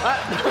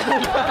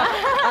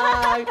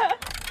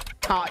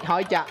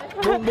 Hội chợ.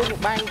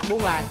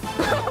 Buôn làng.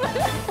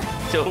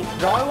 Xuống.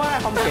 Rối quá,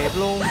 không kịp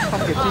suy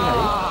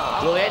nghĩ.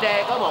 Người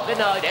ED có một cái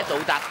nơi để tụ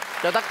tập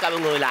cho tất cả mọi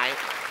người lại.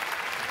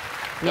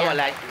 Nó gọi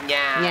là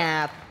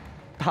nhà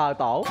thờ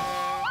tổ.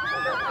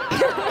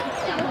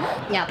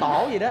 Nhà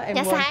tổ gì đó em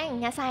quên.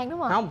 Nhà sàn đúng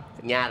không? Không.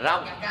 Nhà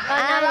rông.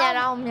 Nhà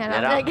rông.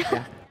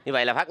 Như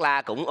vậy là Phát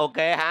La cũng ok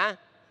hả?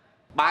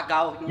 3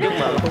 câu. Chúc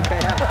mừng. Ok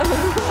ha.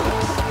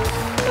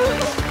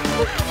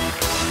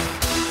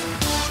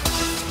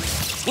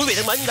 Quý vị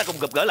thân mến, chúng ta cùng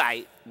gặp gỡ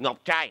lại Ngọc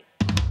Trai.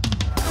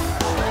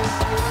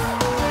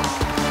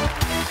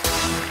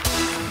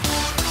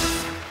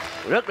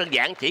 Rất đơn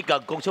giản, chỉ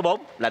cần con số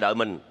 4 là đợi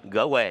mình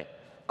gỡ về.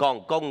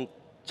 Còn con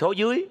số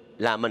dưới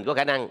là mình có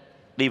khả năng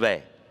đi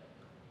về.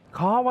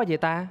 Khó quá vậy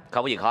ta.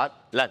 Không có gì khó.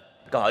 Lên,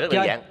 câu hỏi rất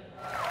đơn giản.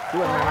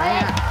 Chú anh nói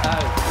nha.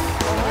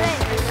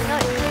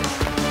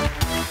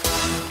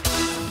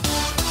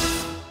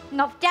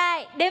 Ngọc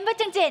Trai đến với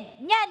chương trình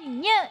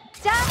Nhanh Như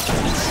Chớp.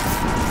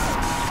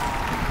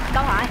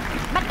 Câu hỏi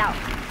bắt đầu.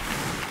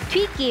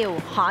 Thúy Kiều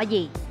họ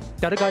gì?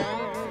 Trời đất ơi.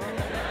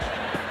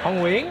 Họ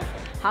Nguyễn.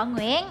 Họ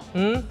Nguyễn.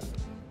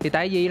 Thì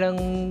tại vì là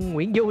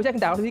Nguyễn Du chắc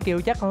đạo Thúy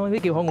Kiều chắc thôi. Thúy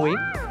Kiều họ Nguyễn.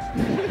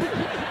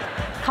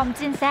 Không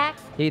chính xác.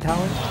 Gì thôi.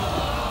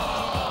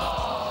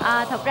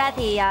 Thật ra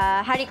thì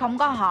Harry không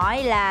có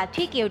hỏi là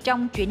Thúy Kiều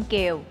trong truyện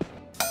Kiều.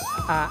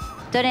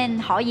 Cho nên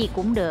hỏi gì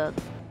cũng được.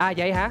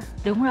 Vậy hả?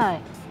 Đúng rồi.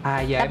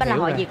 Dạ đáp án là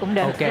hỏi gì cũng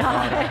được. Ok.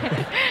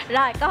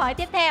 Rồi câu hỏi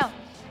tiếp theo.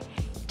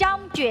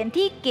 Trong truyện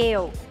Thúy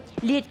Kiều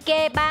liệt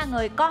kê 3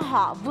 người có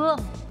họ Vương.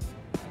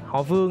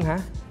 Họ Vương hả?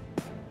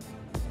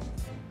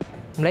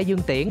 Lấy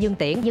Dương Tiễn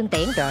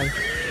trời.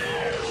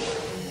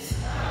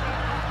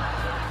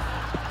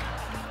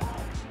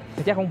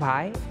 Thì chắc không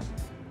phải.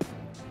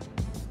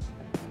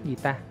 Gì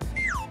ta?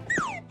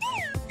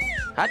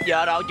 Hết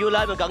giờ rồi, chưa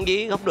lên mà cần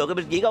gì? Không được thì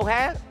mình diễn câu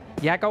khác.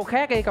 Dạ câu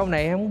khác đi, câu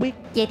này không biết.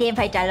 Vậy thì em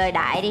phải trả lời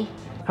đại đi.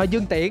 Thôi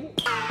Dương Tiễn.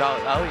 Trời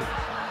ơi.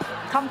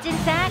 Không chính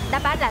xác.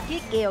 Đáp án là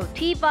Thúy Kiều,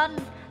 Thúy Vân,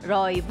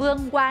 rồi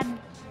Vương Quang.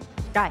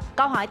 Rồi,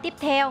 câu hỏi tiếp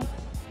theo.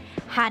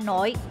 Hà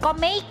Nội có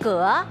mấy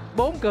cửa?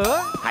 4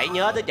 cửa. Hãy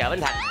nhớ tới chợ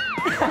Bến Thành.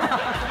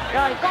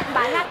 Rồi, có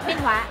bài hát minh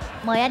họa.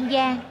 Mời anh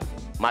Giang.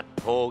 Mặt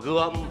hồ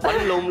gươm vẫn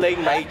lung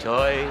linh mây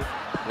trời,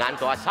 ngàn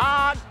tòa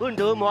sáng hương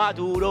thơm hoa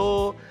thủ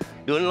đô,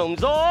 đường lồng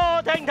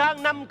gió thanh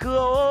thang năm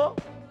cửa.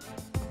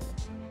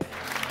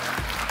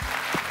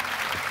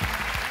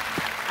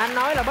 Anh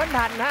nói là Bến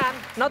Thành hả anh?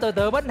 Nói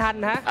từ Bến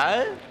Thành hả?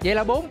 Vậy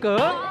là 4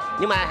 cửa.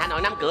 Nhưng mà Hà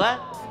Nội 5 cửa.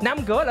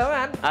 5 cửa nữa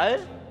anh?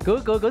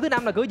 Cửa thứ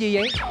 5 là cửa gì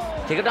vậy?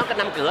 Thì cái đó có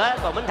 5 cửa,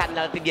 còn Bến Thành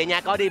là về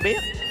nhà coi đi biết.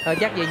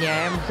 Chắc về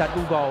nhà em search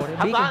Google để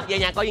không biết. Không có, về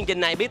nhà coi chương trình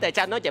này biết tại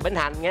sao nói chạy Bến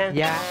Thành nha.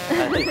 Dạ.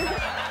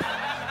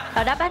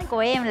 Đáp án của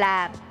em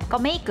là có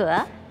mấy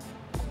cửa?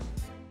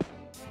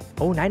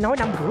 Ủa nãy nói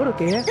 5 cửa rồi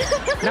kìa.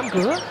 5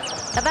 cửa.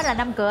 Đáp án là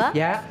 5 cửa.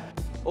 Dạ.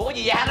 Ủa cái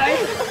gì dạ đi?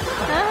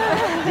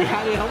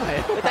 Dạ đi không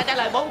hiểu. Người ta trả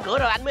lời 4 cửa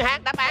rồi anh mới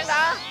hát đáp án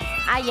đó.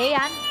 Ai vậy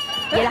anh?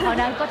 Vậy là hồi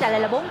nãy có trả lời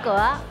là 4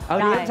 cửa. Thì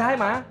em sai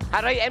mà.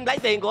 Harry em lấy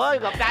tiền của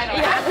gọt trai rồi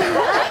hả?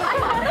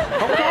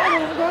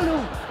 Không có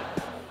luôn.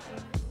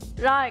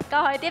 Rồi,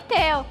 câu hỏi tiếp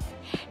theo.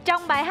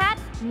 Trong bài hát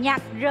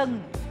Nhạc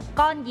rừng,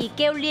 con gì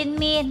kêu liên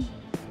miên?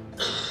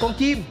 Con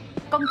chim.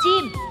 Con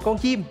chim. Con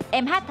chim.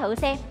 Em hát thử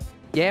xem.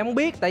 Dạ em không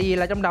biết, tại vì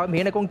là trong đầu em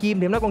hiện là con chim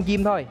thì em nói con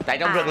chim thôi. Tại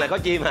trong rừng là có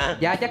chim hả?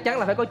 Dạ chắc chắn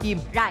là phải có chim.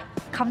 Rồi,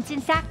 không chính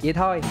xác. Vậy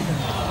thôi.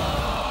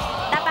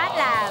 Đáp án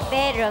là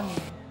ve rừng.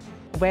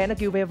 Ve nó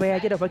kêu ve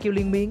chứ đâu phải kêu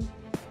liên miên.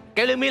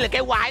 Kêu liên miên là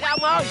kêu hoài đó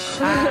ông ơi.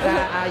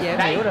 Dạ em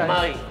đây, hiểu rồi.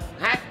 Mời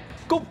hát.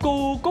 Cúc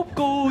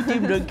cu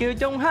chim rừng kêu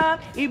trong hát,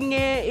 im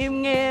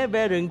nghe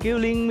ve rừng kêu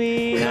liên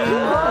miên.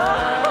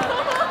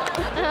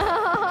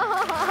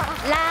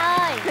 La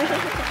ơi,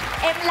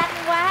 em lanh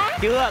quá.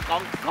 Chưa,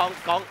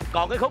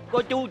 còn cái khúc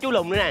của chú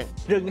Lùng nữa nè.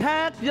 Rừng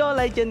hát gió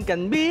lay trên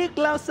cành biếc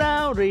lao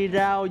sao rì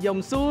rào,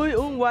 dòng suối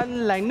uốn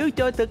quanh làn nước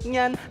trôi thật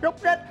nhanh, róc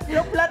rách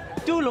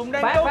chú Lùng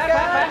đang câu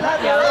cá.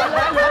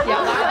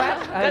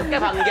 Cái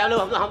phần giao lưu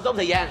không tốn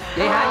thời gian.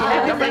 Vậy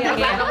hả? Vậy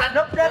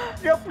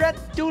Róc rách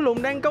chú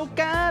Lùng đang câu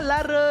cá,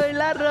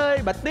 lá rơi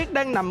bạch tuyết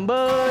đang nằm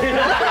bơi.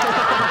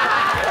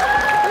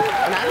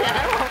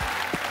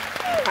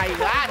 Hay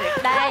quá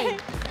thiệt. Đây.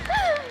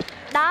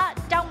 Đó,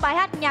 trong bài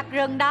hát Nhạc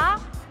rừng đó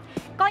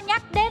có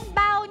nhắc đến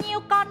bao nhiêu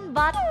con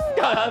vật?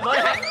 Trời ơi mới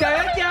hát. Trời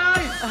ơi trời.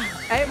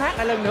 Em hát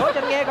lại lần nữa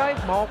cho anh nghe coi.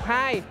 1,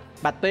 2.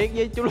 Bạch tuyết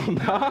với chú Lùng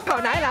đó.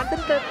 Hồi nãy là anh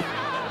tính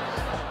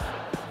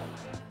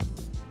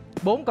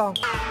 4 con.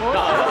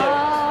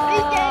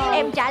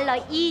 Em trả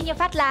lời y như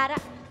Phát La đó.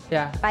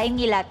 Dạ. Và em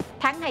nghĩ là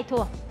thắng hay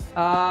thua?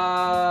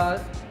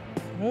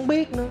 Không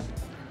biết nữa.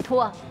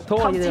 Thua.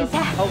 Không chính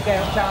xác. Ok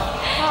không sao.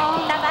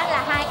 Đáp án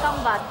là 2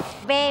 con vật,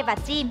 ve và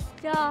chim.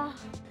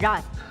 Rồi,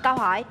 câu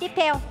hỏi tiếp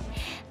theo.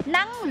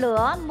 Nắng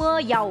lửa mưa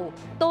dầu,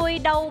 tôi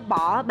đâu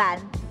bỏ bạn,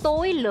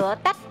 tối lửa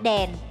tắt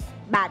đèn,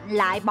 bạn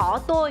lại bỏ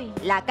tôi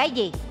là cái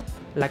gì?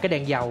 Là cái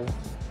đèn dầu.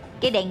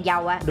 Cái đèn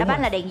dầu à? Đáp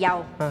án là đèn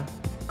dầu.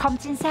 Không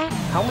chính xác.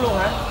 Không luôn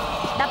hả?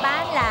 Đáp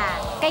án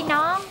là cái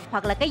nón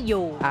hoặc là cái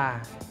dù.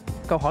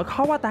 Câu hỏi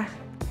khó quá ta.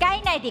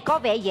 Cái này thì có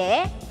vẻ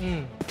dễ.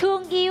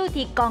 Thương yêu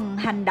thì cần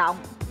hành động.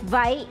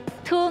 Vậy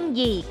thương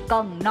gì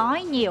cần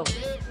nói nhiều?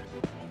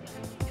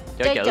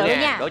 Chơi chữ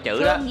nha. Đố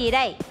chữ đó. Thương gì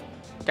đây?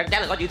 Chắc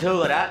chắn là có chữ thương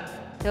rồi đó.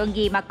 Thương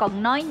gì mà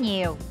cần nói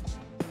nhiều?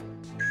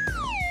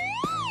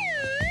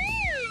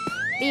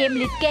 Đi em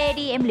liệt kê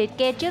đi, em liệt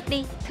kê trước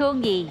đi.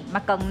 Thương gì mà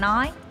cần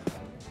nói?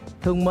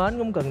 Thương mến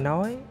cũng cần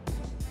nói.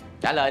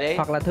 Trả lời đi.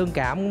 Hoặc là thương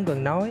cảm cũng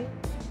cần nói.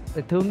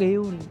 Thương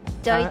yêu.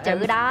 Chơi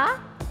chữ đó.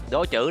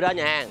 Đố chữ đó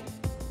nha.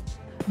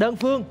 Đơn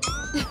phương.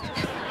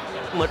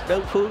 Mịch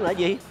đơn phương là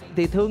gì?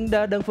 Thì thương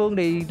đơn phương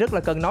thì rất là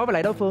cần nói với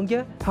lại đối phương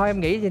chứ. Thôi em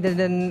nghĩ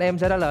nên em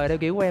sẽ trả lời theo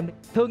kiểu của em.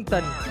 Thương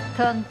tình.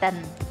 Thương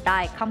tình.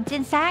 Rồi, không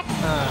chính xác.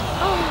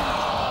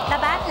 Đáp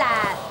án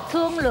là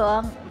thương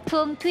lượng,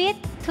 thương thuyết,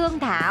 thương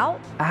thảo.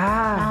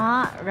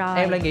 Đó, rồi.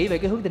 Em lại nghĩ về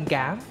cái hướng tình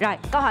cảm. Rồi,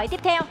 câu hỏi tiếp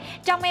theo.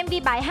 Trong MV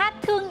bài hát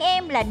Thương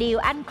Em là điều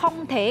anh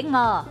không thể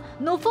ngờ,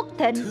 Nu Phước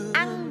Thịnh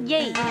ăn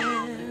gì?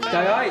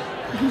 Trời ơi.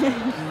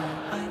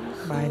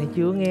 Bài này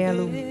chưa nghe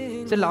luôn.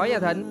 Xin lỗi nha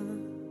Thịnh.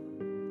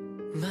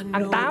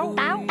 Ăn táo.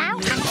 Ăn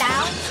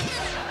táo.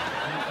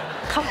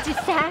 Không chính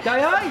xác.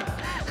 Trời ơi,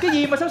 cái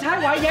gì mà sao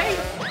sai hoài vậy?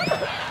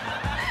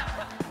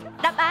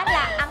 Đáp án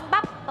là ăn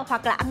bắp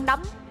hoặc là ăn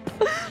đấm.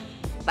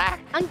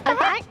 Ăn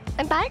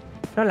tác.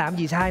 Nó làm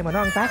gì sai mà nó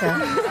ăn tác hả?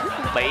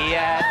 Bị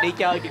đi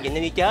chơi chương trình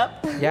Nhanh Như Chớp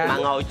mà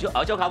ngồi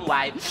ở số 0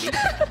 hoài,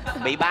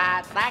 bị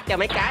ba tác cho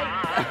mấy cái.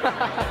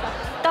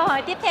 Câu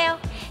hỏi tiếp theo.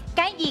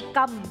 Cái gì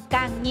cầm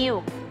càng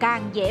nhiều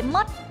càng dễ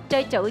mất?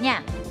 Chơi chữ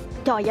nha.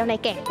 Trời, dạo này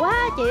kẹt quá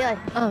chị ơi.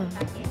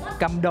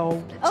 Cầm đồ.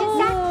 Chính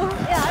xác.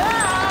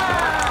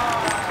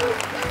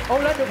 Ô,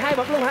 lên được 2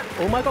 bậc luôn hả?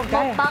 Ủa mới có một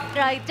cái. 1 bậc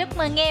rồi, chúc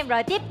mừng em.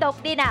 Rồi tiếp tục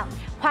đi nào.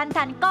 Hoàn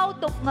thành câu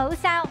tục ngữ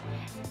sau.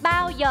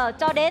 Bao giờ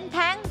cho đến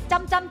tháng ...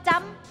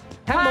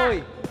 Tháng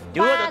 10.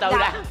 Chưa, từ từ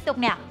đã. Tiếp tục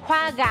nè.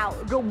 Hoa gạo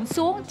rụng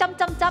xuống ...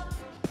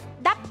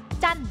 đắp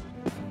chanh.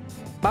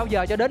 Bao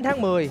giờ cho đến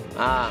tháng 10.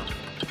 À.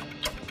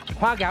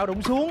 Hoa gạo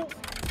rụng xuống.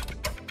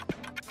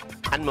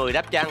 Anh Mười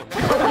đáp chăn.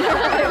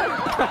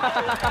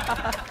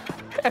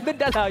 Em tính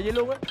trả lời vậy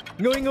luôn á.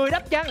 Người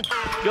đắp chăn.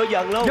 Vô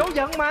dần luôn. Vô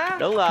dần mà.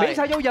 Đúng rồi. Miễn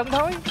sao vô dần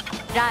thôi.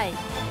 Rồi,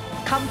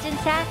 không chính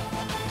xác.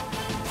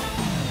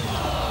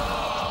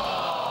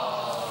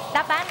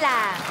 Đáp án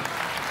là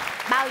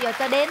bao giờ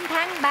cho đến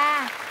tháng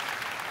 3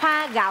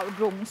 hoa gạo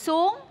rụng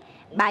xuống,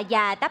 bà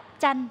già đắp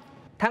chăn.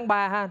 Tháng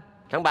 3 ha.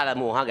 Tháng 3 là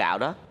mùa hoa gạo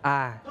đó.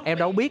 À, em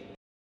đâu biết.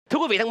 Thưa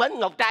quý vị thân mến,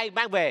 Ngọc Trai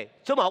mang về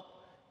số 1,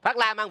 Phát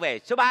La mang về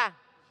số 3.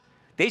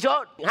 Tỷ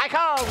số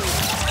 2-0.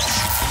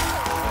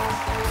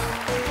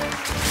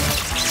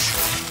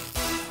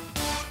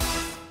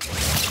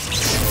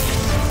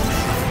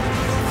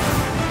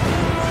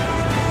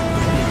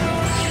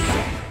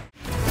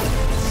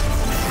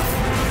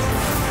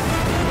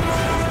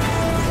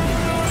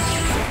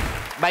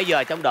 Bây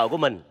giờ trong đội của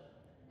mình,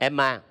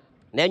 Emma,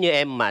 nếu như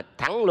em mà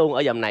thắng luôn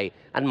ở vòng này,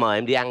 anh mời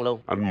em đi ăn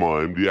luôn. Anh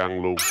mời em đi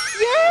ăn luôn.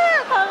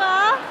 Yeah, thật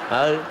hả?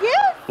 Ừ.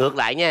 Yeah. Ngược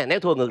lại nha, nếu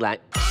thua ngược lại.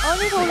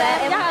 Nếu thua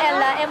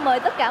là em mời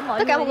tất cả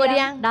mọi người đi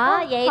ăn.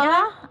 Đó, vậy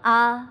đó.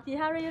 Chị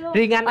Harry luôn.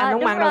 Riêng anh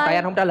không ăn đâu, tại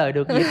anh không trả lời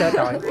được gì hết trơn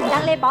rồi.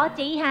 Đăng lên bỏ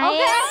chị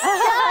hay.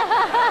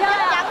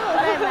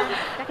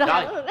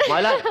 Rồi,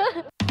 mời lên.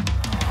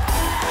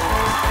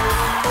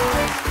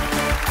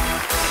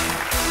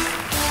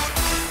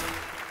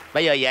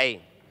 Bây giờ vậy,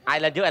 ai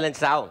lên trước ai lên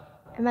sau?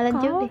 Em lên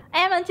trước đi.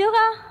 Em lên trước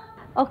á.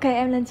 Ok,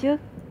 em lên trước.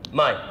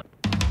 Mời.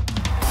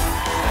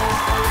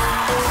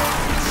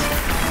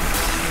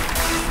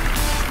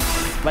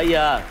 Bây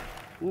giờ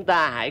chúng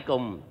ta hãy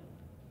cùng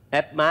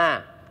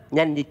Emma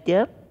nhanh như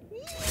chớp.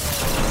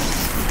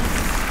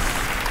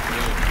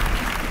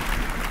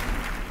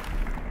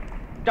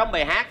 Trong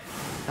bài hát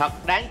thật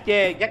đáng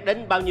chê nhắc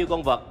đến bao nhiêu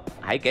con vật,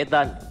 hãy kể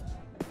tên.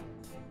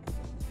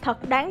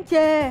 Thật đáng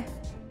chê.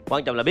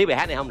 Quan trọng là biết bài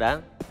hát này không đã?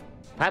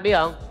 Phát biết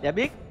không? Dạ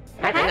biết.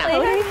 Hát thế nào?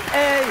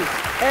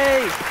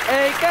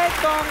 Ê cái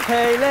con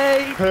thề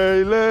lê.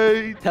 Thề lê.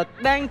 Thật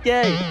đáng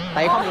chê.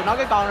 Tại không được nói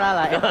cái con ra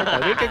là em phải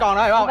tự biết cái con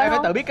đó, hiểu không? Em phải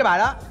tự biết cái bài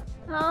đó.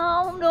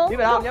 Không đúng. Biết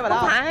bài đó không? Nhớ bài đó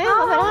không?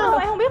 Không phải đó.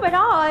 Em không biết bài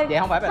đó rồi. Vậy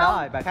không phải bài đó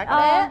rồi, bài khác.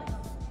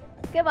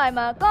 Cái bài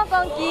mà có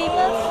con chim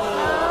á.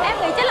 Em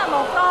nghĩ chắc là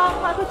một con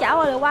thôi, cứ trả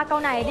lời qua câu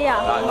này đi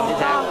ạ. Rồi, một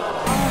con.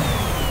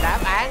 Đáp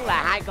án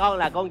là 2 con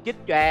là con chích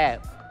chòe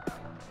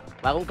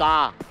và con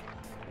cò.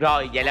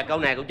 Rồi, vậy là câu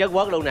này cũng chất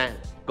quất luôn nè.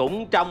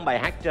 Cũng trong bài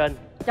hát trên.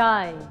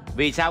 Trời.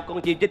 Vì sao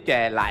con chim chích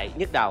chòe lại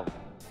nhức đầu?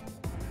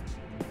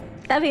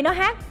 Tại vì nó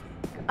hát.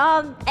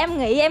 Em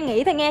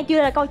nghĩ thì nghe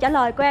chưa là câu trả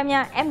lời của em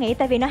nha. Em nghĩ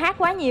tại vì nó hát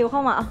quá nhiều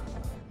không ạ?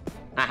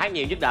 À, hát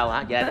nhiều nhức đầu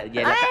hả? Vậy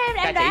là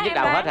ca sĩ nhức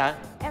đầu hết hả?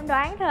 Em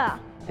đoán thôi ạ.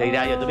 Thì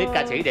ra giờ tôi biết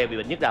ca sĩ đều bị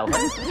bệnh nhức đầu hết.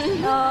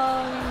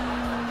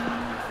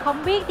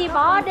 Không biết đi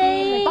bỏ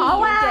đi. Bỏ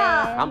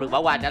qua. Không được bỏ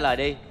qua, trả lời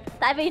đi.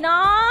 Tại vì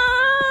nó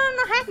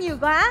hát nhiều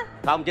quá.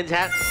 Không chính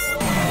xác.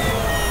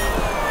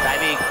 Tại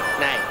vì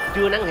này,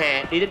 trưa nắng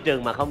hè đi đến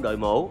trường mà không đội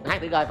mũ. Hát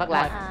thử coi Phát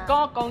La.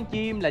 Có con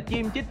chim là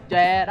chim chích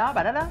chòe đó,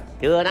 bài đó đó.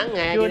 Trưa nắng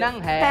hè. Trưa nắng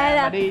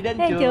hè mà đi đến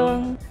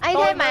trường. Ấy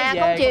thế mà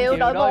không chịu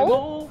đội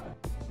mũ.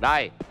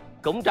 Rồi,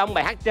 cũng trong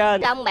bài hát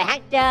trên. Trong bài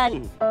hát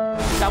trên.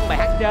 Trong bài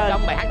hát trên.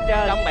 Trong bài hát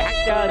trên. Trong bài hát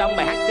trên. Trong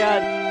bài hát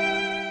trên.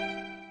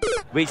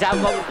 Vì sao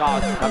con cò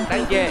thật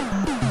đáng chê?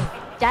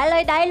 Trả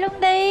lời đây luôn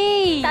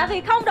đi. Tại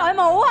vì không đội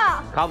mũ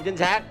à. Không chính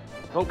xác.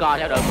 Con cò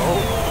theo đội mũ.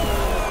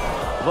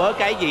 Với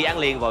cái gì ăn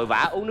liền vội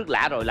vã, uống nước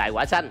lã rồi lại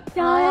quả xanh.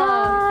 Trời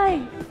ơi.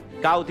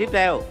 Câu tiếp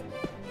theo.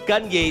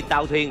 Kênh gì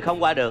tàu thuyền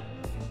không qua được?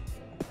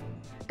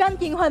 Kênh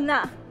truyền hình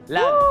à.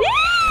 Lên.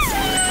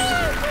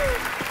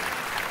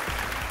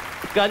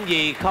 Kênh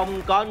gì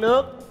không có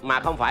nước mà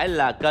không phải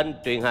là kênh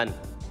truyền hình?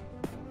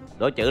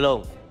 Đố chữ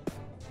luôn.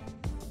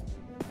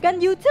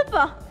 Kênh YouTube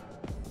à.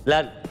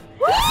 Lên.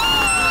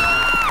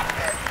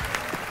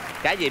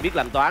 Cái gì biết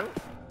làm toán?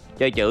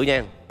 Chơi chữ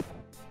nha.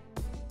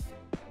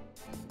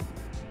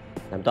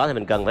 Làm toán thì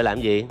mình cần phải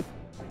làm gì?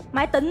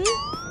 Máy tính.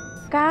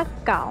 Các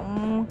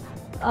cộng.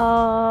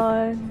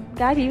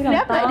 Cái gì biết làm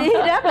toán.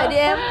 Ráp lại đi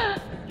em.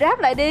 Ráp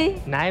lại đi.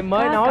 Nãy em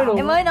mới nói luôn.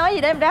 Em mới nói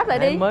gì đó, em ráp lại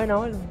đi. Em mới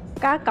nói luôn.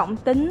 Cá cộng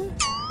tính.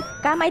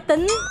 Cá máy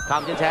tính.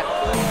 Không chính xác.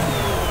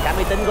 Cá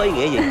máy tính có ý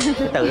nghĩa gì?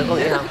 Cái từ đó có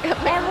nghĩa không?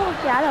 Em muốn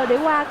trả lời để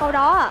qua câu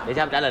đó à. Để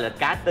sao trả lời là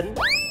cá tính?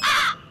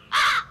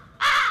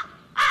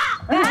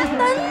 Cá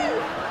tính.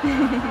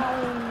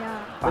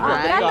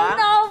 Cá tính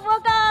đâu vô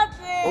cơ.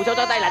 Ủa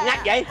sao tay lạnh ngắt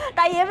vậy?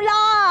 Tại vì em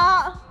lo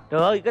à.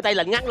 Trời ơi, cái tay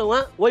lạnh ngắt luôn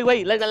á.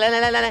 Quy lên.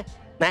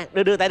 Nè,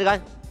 đưa tay đi coi.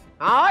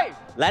 Thôi,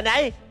 lên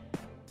đây.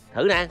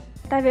 Thử nè.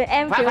 Tại vì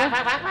em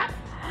Phát.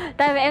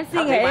 Tại vì em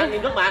suy nghĩ.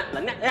 Nghiêm túc mà,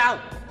 lạnh ngắt thấy không?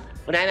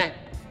 Bên này nè.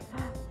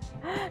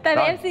 Tại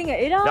vì em suy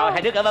nghĩ đó. Rồi,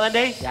 hai đứa cảm ơn anh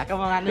đi. Dạ,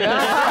 cảm ơn anh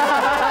nữa.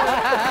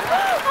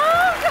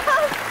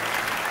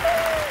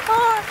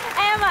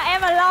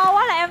 Em mà lo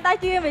quá là em tay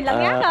chưa bị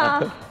lạnh ngắt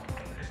à.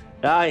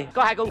 Rồi,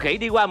 có 2 con khỉ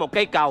đi qua một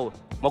cây cầu.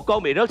 Một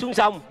con bị rớt xuống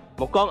sông,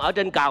 một con ở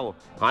trên cầu.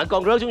 Hỏi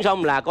con rớt xuống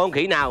sông là con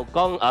khỉ nào,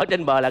 con ở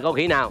trên bờ là con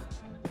khỉ nào?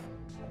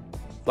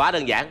 Quá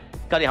đơn giản.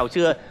 Câu này hồi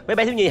xưa mấy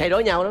bé thiếu nhi hay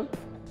đối nhau lắm.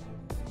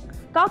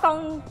 Có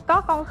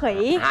con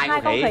khỉ, hai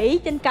con khỉ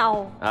trên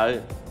cầu.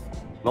 Ừ.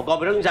 Một con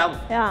bị rớt xuống sông.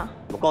 Dạ.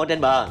 Một con ở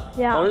trên bờ.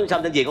 Dạ. Con rớt xuống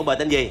sông tên gì, con bờ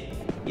tên gì?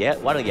 Dễ,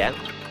 quá đơn giản.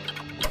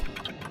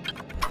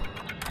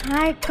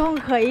 Hai con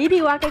khỉ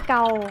đi qua cây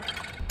cầu.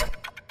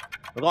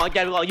 Con ở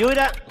trên, con ở dưới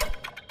đó.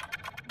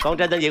 Con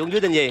trên tên gì, con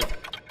dưới tên gì?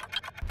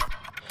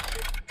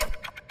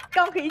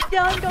 Con khỉ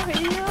trên, con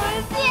khỉ dưới.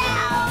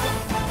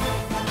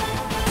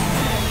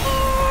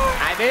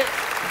 Ai biết?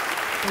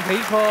 Con khỉ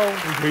khôn.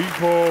 Con khỉ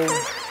khôn.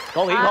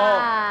 Con khỉ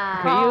khôn.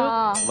 Khỉ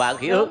ướt. Và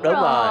khỉ ướt, đúng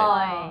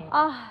rồi.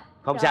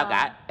 Không Trời. sao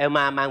cả,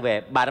 Emma mang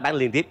về 3 đáp án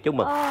liên tiếp, chúc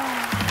mừng.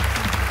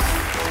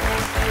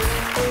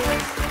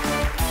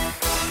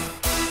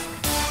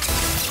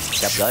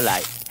 Gặp gỡ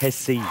lại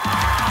Hesi.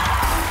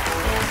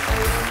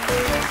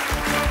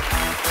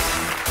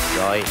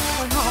 Rồi.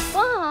 Hồi hộp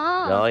quá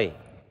à. Rồi.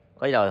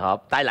 Có gì hồi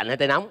hộp, tay lạnh hay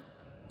tay nóng?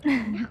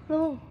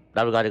 Luôn.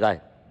 Đâu được coi, được coi.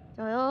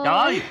 Trời ơi. Trời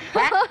ơi,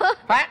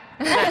 Phát.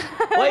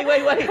 Quay.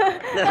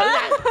 Nè, thử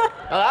nè.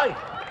 Trời ơi.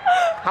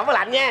 Không có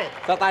lạnh nha.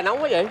 Sao tay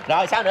nóng quá vậy?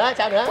 Rồi, sao nữa?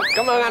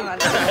 Cảm ơn anh.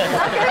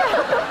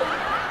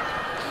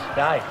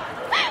 Rồi.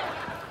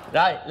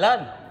 Rồi, lên.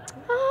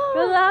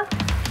 Được không?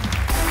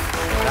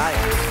 Rồi.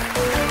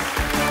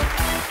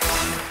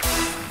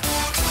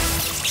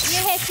 Như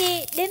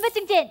Hesi đến với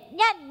chương trình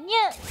Nhanh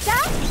Như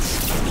Chớp.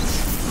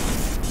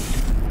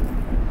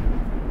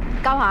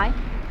 Câu hỏi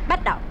bắt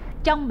đầu.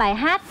 Trong bài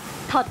hát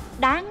Thật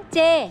Đáng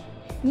Chê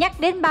nhắc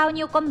đến bao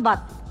nhiêu con vật,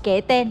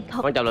 kể tên.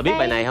 Quan trọng là biết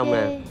bài này không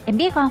nè. Em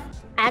biết không?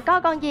 À, có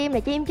con chim là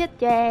chim chích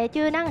chòe,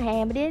 chưa nắng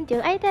hè mà đi đến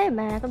trường ấy thế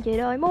mà không chịu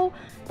đôi mu.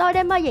 Tôi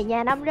đêm mơ về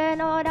nhà năm rê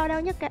nôi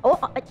đau nhất cái. Ủa,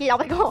 chị đọc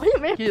bài câu hỏi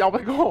giùm em. Chị đọc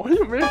bài câu hỏi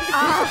giùm em.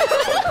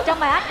 Trong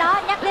bài hát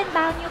đó nhắc đến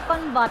bao nhiêu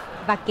con vật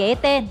và kể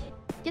tên.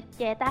 Chích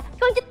chòe ta,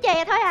 con chích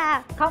chòe thôi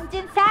à. Không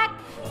chính xác.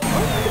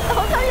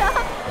 Ủa sao vậy?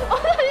 Ủa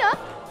sao vậy?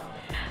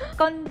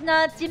 Con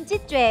chim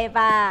chích chòe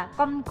và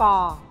con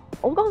cò.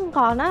 Ủa có con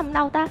cò nó nằm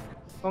đâu ta?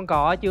 Con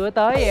cò chưa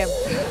tới em.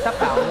 Sắp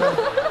đầu rồi.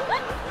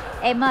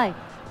 Em ơi,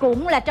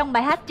 cũng là trong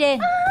bài hát trên.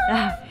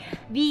 Rồi.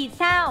 Vì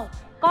sao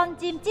con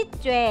chim chích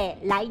chòe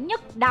lại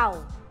nhức đầu?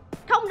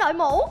 Không đội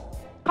mũ.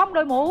 Không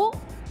đội mũ.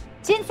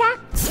 Chính xác.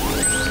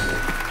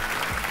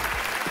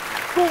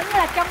 Cũng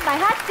là trong bài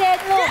hát trên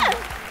luôn.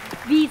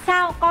 Vì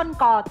sao con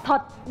cò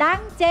thật đáng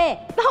chê?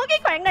 Đó, cái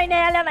khoảng này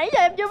nè là nãy giờ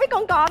em chưa biết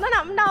con cò nó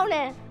nằm đâu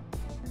nè.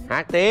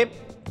 Hát tiếp.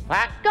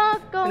 Phát.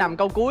 Con Nằm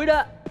câu cuối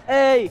đó.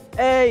 Ê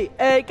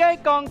cái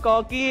con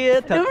cò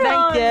kia thật Đúng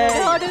đáng rồi, chê.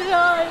 đúng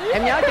rồi.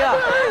 Em nhớ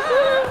chưa?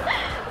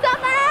 sao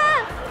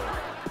ta?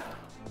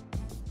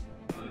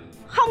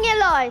 Không nghe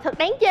lời, thật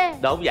đáng chê.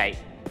 Đúng vậy.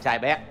 Sai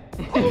bét.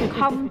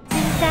 Không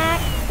chính xác.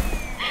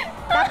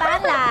 Đáp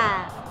án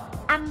là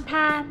ăn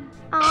than.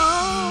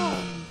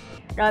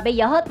 Rồi bây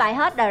giờ hết bài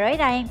hết rồi đấy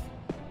ra em.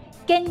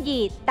 Kênh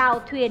gì tàu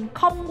thuyền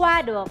không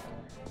qua được?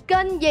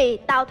 Kênh gì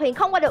tàu thuyền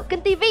không qua được?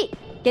 Kênh tivi.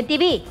 Kênh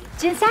tivi.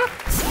 Chính xác.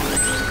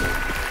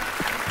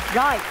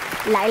 Rồi,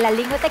 lại là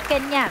liên quan tới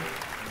kênh nha.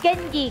 Kênh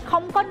gì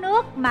không có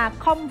nước mà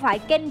không phải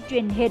kênh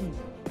truyền hình?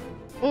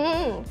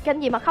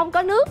 Kênh gì mà không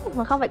có nước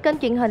mà không phải kênh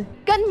truyền hình?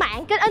 Kênh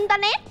mạng, kênh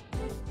internet.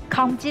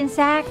 Không chính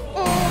xác.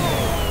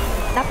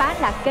 Đáp án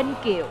là kênh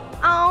kiệu.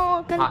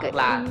 Kênh Hoặc kiệu.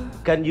 là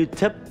kênh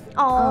YouTube.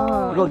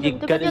 Còn gì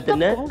kênh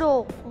internet cũng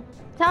được.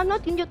 Sao nói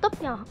kênh YouTube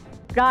nhờ?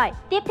 Rồi,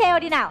 tiếp theo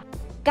đi nào.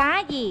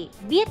 Cá gì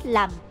biết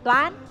làm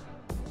toán?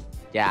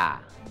 Chà.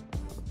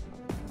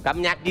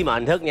 Cấm nhắc với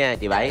mệnh thức nha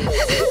chị Bảy.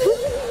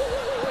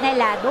 Này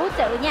là đố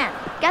chữ nha.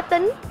 Cá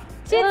tính.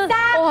 Chính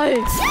xác.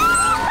 Ôi.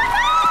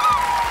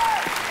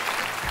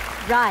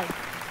 Rồi,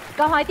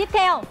 câu hỏi tiếp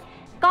theo.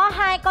 Có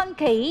hai con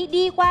khỉ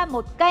đi qua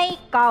một cây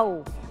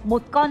cầu.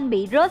 Một con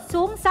bị rớt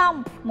xuống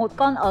sông, một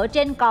con ở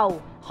trên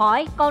cầu.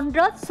 Hỏi con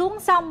rớt xuống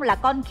sông là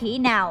con khỉ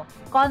nào?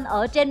 Con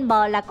ở trên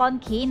bờ là con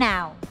khỉ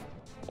nào?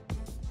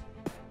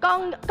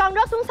 Con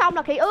rớt xuống sông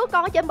là khỉ ướt,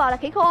 con ở trên bờ là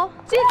khỉ khô.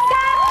 Chính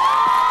xác.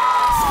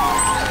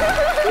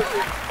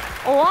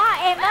 Ủa,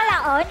 em nói là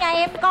ở nhà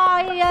em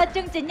coi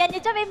chương trình Nhanh Như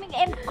Chớp,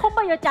 em không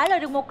bao giờ trả lời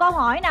được một câu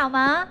hỏi nào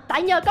mà.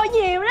 Tại nhờ coi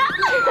nhiều đó.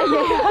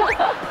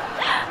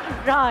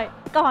 Rồi,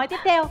 câu hỏi tiếp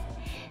theo.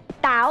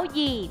 Tảo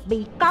gì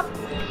bị cấm?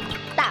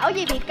 Tảo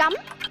gì bị cấm?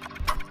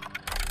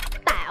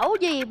 Tảo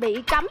gì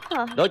bị cấm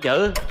hả? Đố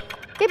chữ.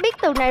 Cái biết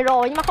từ này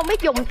rồi nhưng mà không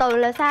biết dùng từ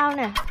là sao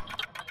nè.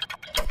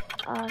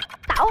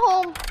 Tảo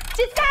hôn.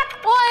 Chính xác.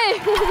 Ôi,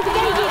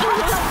 cái gì cũng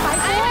không phải.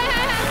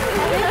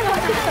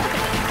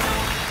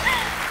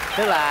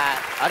 Tức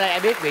là ở đây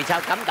em biết vì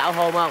sao cấm tảo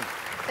hôn không?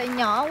 Tại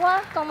nhỏ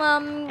quá. Con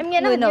em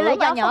nghe nó người hình như là nữ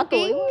và do nhỏ phong tuổi.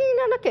 kiến,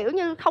 nó kiểu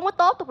như không có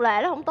tốt, tục lệ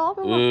nó không tốt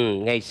đúng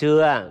không? Ngày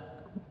xưa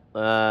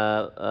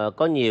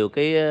có nhiều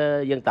cái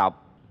dân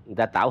tộc người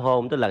ta tảo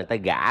hôn, tức là người ta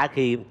gả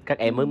khi các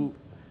em mới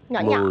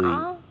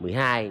Nhỏ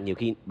 12, nhiều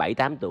khi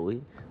 7-8 tuổi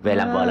về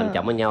làm vợ làm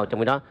chồng với nhau. Trong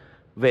cái đó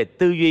về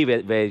tư duy,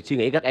 về suy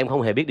nghĩ các em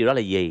không hề biết điều đó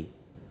là gì,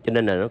 cho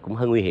nên là nó cũng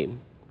hơi nguy hiểm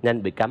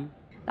nên bị cấm.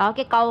 Đó,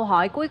 cái câu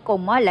hỏi cuối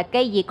cùng là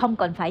cây gì không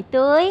cần phải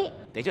tưới.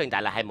 Tỷ số hiện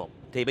tại là 2-1.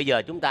 Thì bây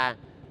giờ chúng ta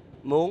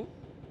muốn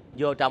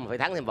vô trong phải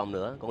thắng thêm vòng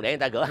nữa, còn để người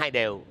ta gỡ 2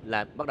 đều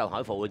là bắt đầu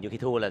hỏi phụ, nhiều khi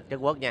thua là chất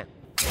quất nha.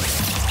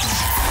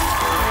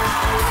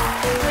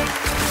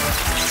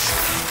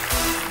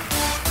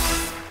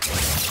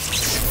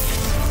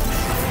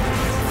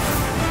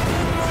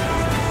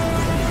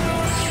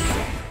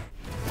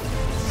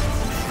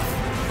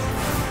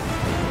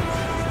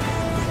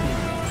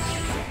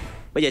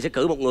 Bây giờ sẽ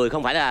cử một người,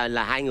 không phải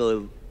là hai người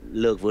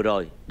lượt vừa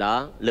rồi.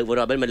 Đó, lượt vừa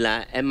rồi bên mình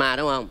là Emma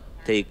đúng không?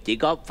 Thì chỉ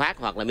có Phát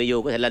hoặc là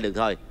Miu có thể lên được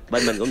thôi.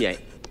 Bên mình cũng vậy.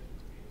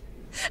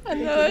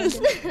 Anh ơi,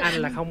 anh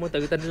là không có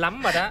tự tin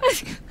lắm rồi đó.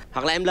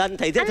 Hoặc là em lên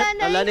thì thích lên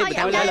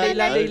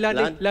đi,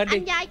 lên đi.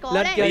 Anh trai cổ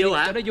lên đây. chơi Miu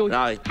hả? cho nó vui.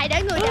 Rồi. Hãy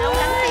để người đàn ông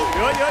đánh đi.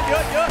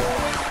 Chưa.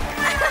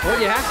 Ủa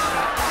gì hả?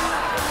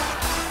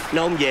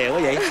 Nôn về quá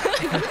vậy.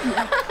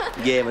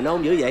 Về mà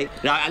nôn dữ vậy.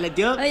 Rồi anh lên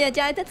trước. Bây giờ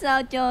trai thích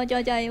sao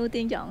cho trai ưu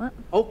tiên chọn á.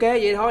 Ok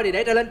vậy thôi thì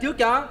để trai lên trước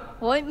cho.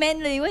 Ôi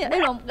manly quá vậy. Đấy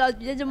rồi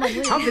cho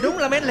mình. Không thì đúng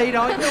là manly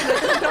rồi chứ không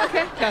là cho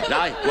khác.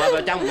 Rồi qua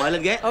vào trong, mời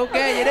lên ghế. Ok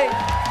vậy đi.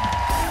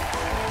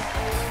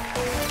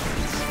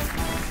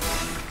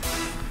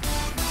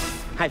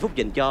 Hai phút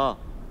dành cho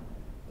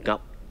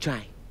Ngọc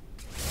trai.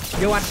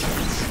 Vô anh.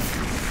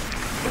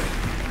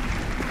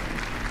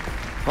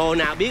 Hồ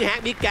nào biết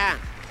hát biết ca?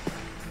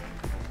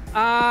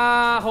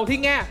 Hồ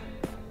Thiên Nga.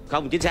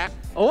 Không chính xác.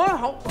 Ủa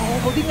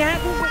Hồ Thiên Nga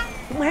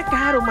cũng hát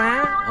ca rồi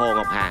mà. Hồ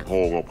Ngọc Hà. Hồ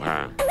Ngọc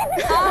Hà.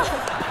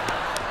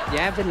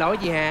 Dạ em xin lỗi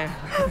chị Hà.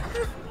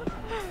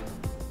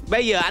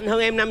 Bây giờ anh hơn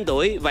em 5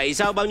 tuổi. Vậy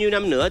sau bao nhiêu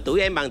năm nữa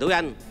tuổi em bằng tuổi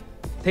anh?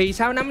 Thì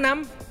sau 5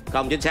 năm.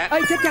 Không chính xác. Ê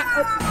chết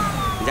cha.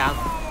 Sao?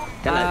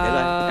 Trả lời thử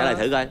coi. Trả lời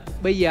thử coi.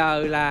 Bây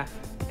giờ là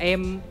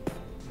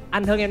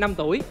anh hơn em 5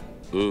 tuổi.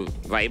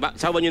 Vậy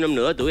sau bao nhiêu năm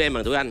nữa tuổi em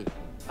bằng tuổi anh?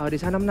 Thì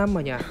sau 5 năm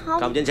rồi nha.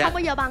 Không chính xác. Không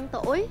bao giờ bằng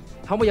tuổi.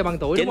 Không bao giờ bằng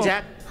tuổi chính đúng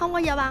xác. Không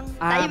bao giờ bằng.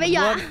 Tại vì bây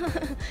giờ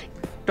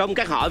Trong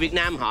các họ Việt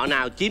Nam họ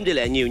nào chiếm tỷ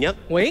lệ nhiều nhất?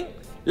 Nguyễn.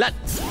 Lên.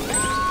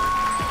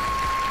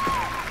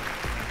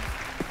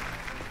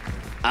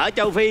 Ở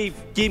châu Phi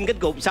chim cánh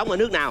cụt sống ở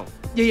nước nào?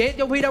 Gì vậy?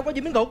 Châu Phi đâu có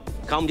chim cánh cụt.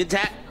 Không chính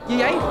xác. Gì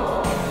vậy?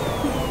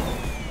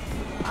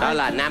 Đó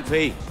là Nam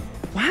Phi.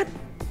 What?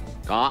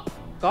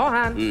 Có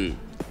hả anh?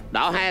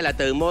 Đỏ he là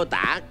từ mô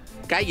tả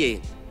cái gì?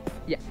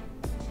 Dạ.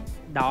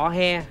 Đỏ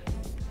he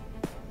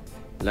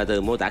là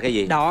từ mô tả cái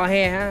gì? Đỏ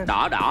he ha.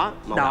 Đỏ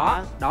màu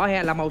đỏ. Đỏ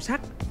he là màu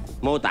sắc.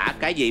 Mô tả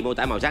cái gì? Mô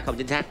tả màu sắc không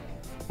chính xác.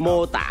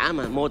 Mô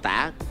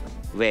tả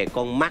về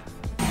con mắt.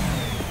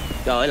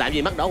 Trời ơi làm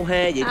gì mắt đỏ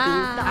he vậy?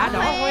 Đỏ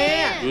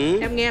he.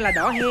 Em nghe là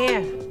đỏ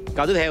he.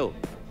 Câu tiếp theo.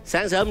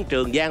 Sáng sớm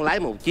Trường Giang lái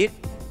một chiếc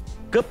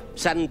cúp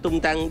xanh tung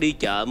tăng đi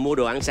chợ mua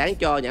đồ ăn sáng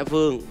cho Nhã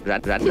Phương.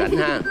 Rảnh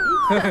ha.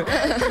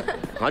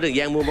 Hỏi Trường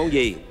Giang mua món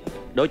gì?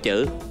 Đố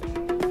chữ.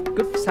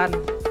 Cúp xanh.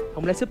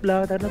 Không lẽ súp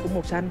lơ, nó cũng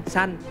màu xanh.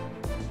 Xanh.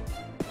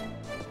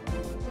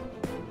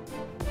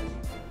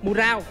 Mua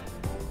rau.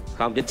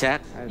 Không chính xác.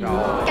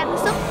 Rồi. Canh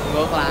súp.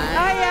 Ngược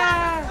lại.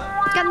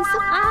 Canh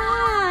súp.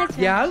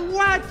 Dở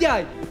quá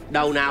trời.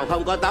 Đầu nào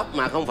không có tóc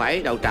mà không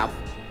phải đầu trọc?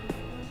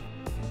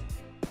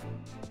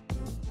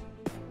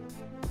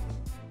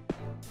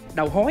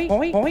 Đầu hói.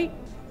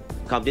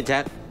 Không chính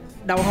xác.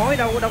 Đầu hói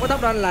đâu có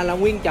tóc đâu là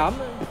nguyên chỏm.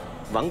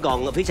 Vẫn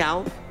còn ở phía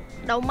sau.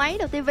 Đầu máy,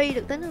 đầu tivi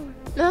được tính không?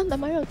 Đúng, đầu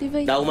máy, đầu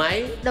tivi. Đầu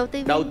máy. Đầu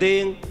tivi. Đầu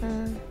tiên.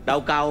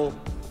 Đầu cầu.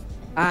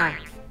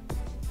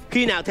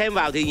 Khi nào thêm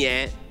vào thì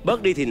nhẹ,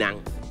 bớt đi thì nặng?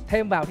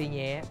 Thêm vào thì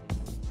nhẹ,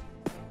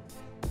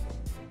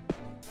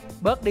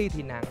 bớt đi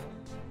thì nặng.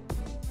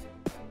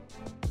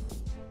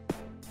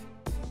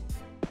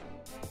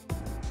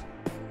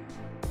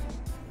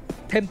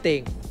 Thêm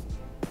tiền.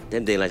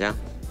 Thêm tiền là sao?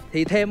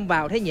 Thì thêm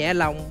vào thấy nhẹ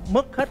lòng,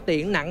 mất hết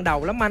tiền nặng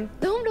đầu lắm anh.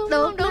 Đúng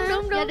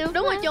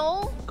rồi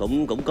chú.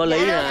 Cũng có lý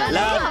ha.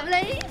 Lên. Hợp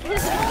lý.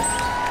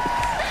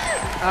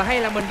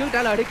 Hay là mình cứ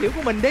trả lời theo kiểu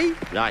của mình đi.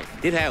 Rồi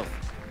tiếp theo.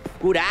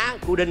 Cua đá,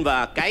 cua đinh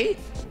và cấy,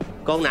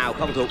 con nào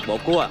không thuộc bộ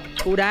cua?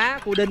 Cua đá,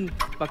 cua đinh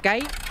và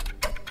cấy.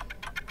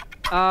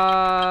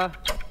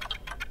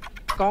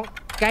 Con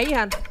cấy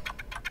anh.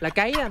 Là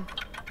cấy anh.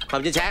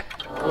 Không chính xác.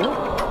 Ủa?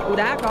 Cua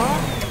đá có.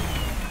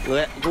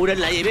 Cua đinh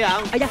là gì biết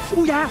không?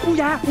 Cua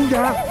da.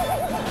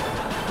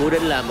 Cua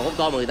đinh là một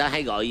con mà người ta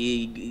hay gọi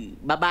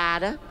ba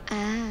đó.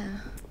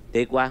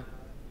 Tiếc quá.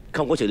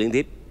 Không có sự liên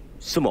tiếp.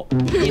 Số 1.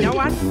 Gì đâu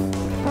anh?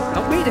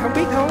 Không biết thì không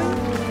biết thôi.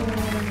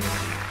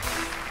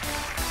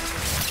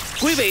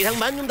 Quý vị thân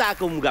mến, chúng ta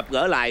cùng gặp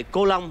gỡ lại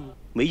cô Long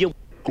Mỹ Dung.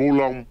 Cô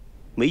Long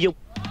Mỹ Dung.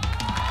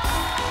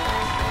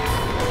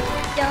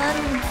 Chào anh.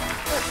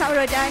 Sao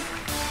rồi trai?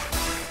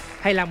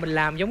 Hay là mình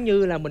làm giống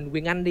như là mình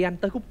Quyền Anh đi anh,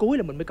 tới khúc cuối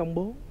là mình mới công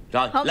bố.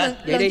 Rồi không, lên.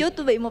 Lần trước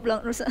tôi bị một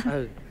lần rồi sao?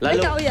 Lên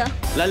luôn. Câu vậy?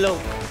 Lên luôn.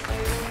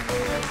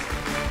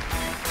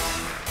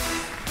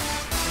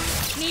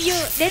 Miu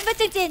đến với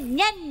chương trình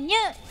Nhanh Như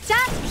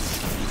Chớp.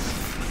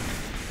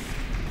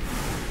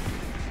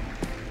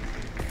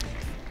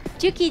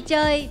 Trước khi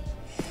chơi,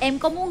 em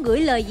có muốn gửi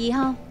lời gì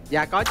không?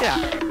 Dạ có chứ ạ.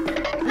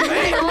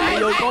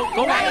 Thôi,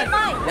 Cố gắng em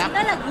ơi,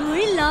 đó là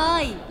gửi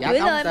lời. Dạ, gửi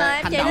không, lời mà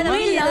em chạy hành nó động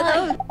nói gì từ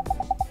từ.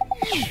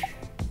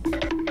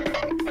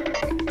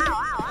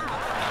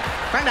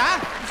 Khoan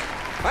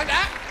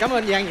đã. Cảm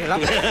ơn Giang nhiều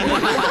lắm.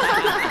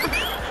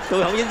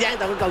 Tôi không dính dáng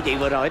trong cái câu chuyện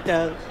vừa rồi hết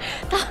trơn.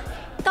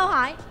 Câu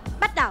hỏi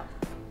bắt đầu.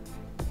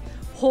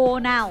 Hồ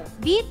nào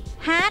biết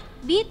hát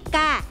biết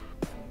ca?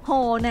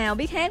 Hồ nào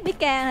biết hát biết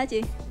ca hả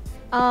chị?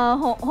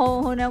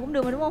 Hồ nào cũng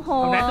được mà đúng không?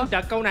 Hồi nãy tôi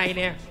trật câu này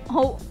nè.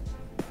 Hồ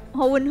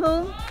Quỳnh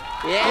Hương.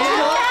 Yeah.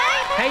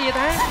 Hay vậy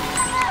ta?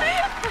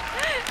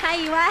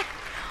 Hay quá.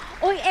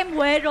 Ôi em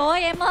quê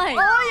rồi em ơi.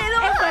 Ôi vậy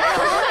luôn. Em quê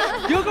rồi.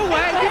 Chưa có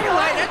quê,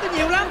 để tôi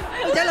nhiều lắm.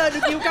 Tôi trả lời được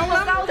nhiều câu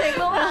lắm. Câu thiệt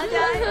luôn hả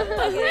trai?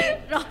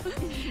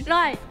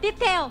 Rồi tiếp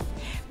theo.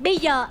 Bây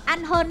giờ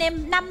anh hơn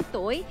em 5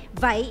 tuổi.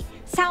 Vậy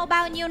sau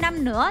bao nhiêu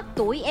năm nữa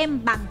tuổi em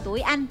bằng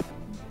tuổi anh?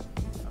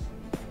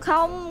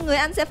 Không, người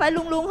anh sẽ phải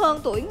luôn luôn hơn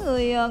tuổi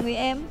người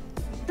em.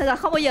 Thật là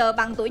không bao giờ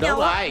bằng tuổi nhau.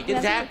 Đúng rồi,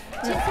 chính xác.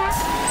 Chính xác.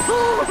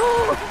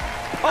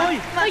 Ôi,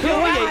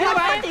 chưa quý vị, các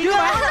bạn, chưa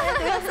bạn.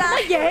 Nó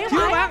dễ Chưa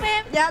mà bạn.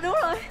 em. Dạ đúng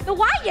rồi. Nó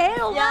quá dễ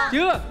luôn á.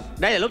 Chưa.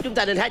 Đây là lúc chúng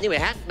ta nên hát những bài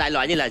hát đại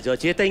loại như là giờ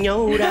chia tay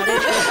nhau ra đấy.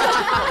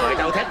 Rồi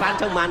đầu thép ban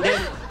trong màn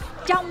đêm.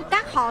 Trong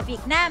các họ Việt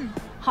Nam,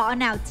 họ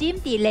nào chiếm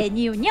tỷ lệ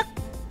nhiều nhất?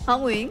 Họ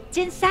Nguyễn.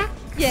 Chính xác.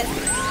 Yes.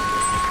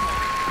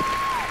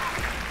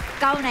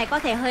 Câu này có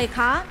thể hơi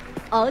khó.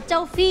 Ở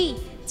châu Phi,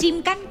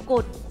 chim cánh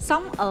cụt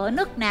sống ở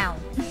nước nào?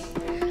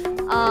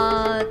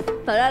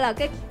 Thật ra là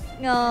cái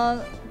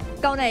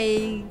câu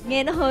này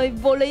nghe nó hơi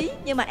vô lý,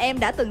 nhưng mà em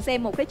đã từng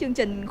xem một cái chương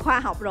trình khoa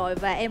học rồi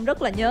và em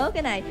rất là nhớ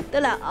cái này. Tức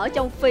là ở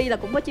châu Phi là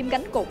cũng có chim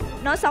cánh cụt,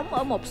 nó sống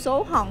ở một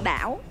số hòn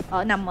đảo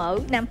nằm ở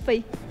Nam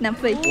Phi.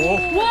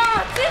 Wow,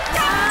 chính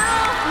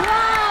xác.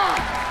 Wow,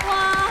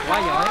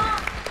 Quá giỏi.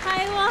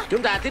 hay quá.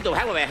 Chúng ta tiếp tục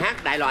hát một bài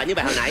hát đại loại như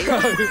bài hồi nãy.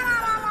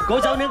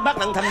 Cô dâu nước Bắc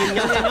lặng thầm nhìn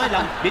nhau nghe nói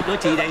lòng biết nói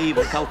chị đây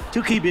một câu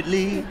trước khi biệt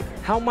ly.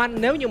 Không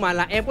anh, nếu như mà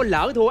là em có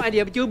lỡ thua, anh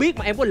giờ chưa biết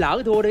mà em có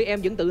lỡ thua đi,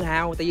 em vẫn tự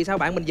hào. Tại vì sao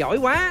bạn mình giỏi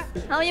quá.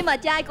 Không, nhưng mà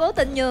trai cố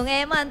tình nhường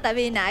em anh. Tại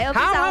vì nãy ở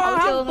phía sau hậu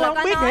trường là có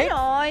nói thiệt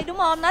rồi, đúng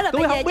không? Nói là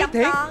tôi phải về chăm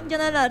thiệt. con, cho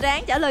nên là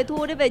ráng trả lời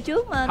thua để về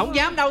trước mà. Không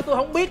dám đâu, tôi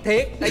không biết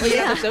thiệt. Tại vì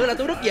thực sự là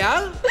tôi rất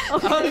dở.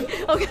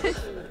 Ok.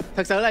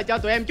 Thật sự là cho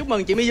tụi em chúc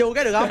mừng chị Miu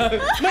cái được không?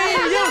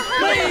 Miu.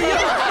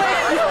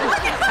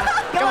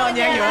 Cảm ơn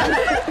Giang nữa.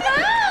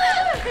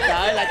 Trời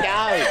ơi là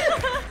trời.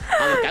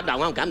 Cảm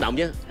động không? Cảm động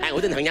chứ. An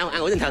ủi tinh thần nhau,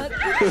 an ủi tinh thần.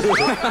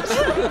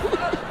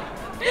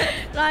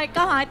 Rồi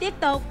câu hỏi tiếp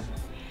tục.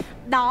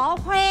 Đỏ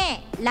hoe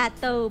là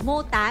từ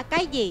mô tả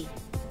cái gì?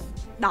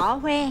 Đỏ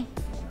hoe.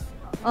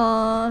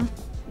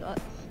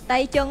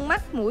 Tay chân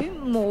mắt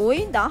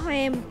mũi đỏ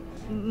hoe,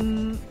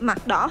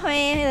 mặt đỏ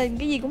hoe hay là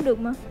cái gì cũng được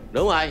mà.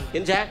 Đúng rồi,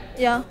 chính xác.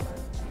 Dạ.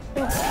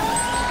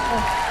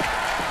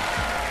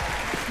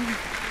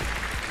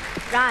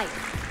 Rồi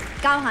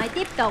câu hỏi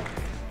tiếp tục.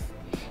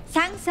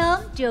 Sáng sớm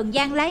Trường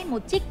Giang lấy một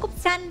chiếc cúp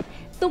xanh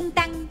tung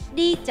tăng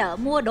đi chợ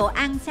mua đồ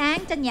ăn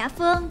sáng cho Nhã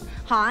Phương.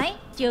 Hỏi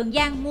Trường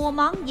Giang mua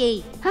món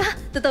gì?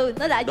 Từ từ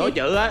nói lại gì? Đố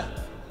chữ á.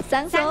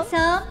 Sáng sớm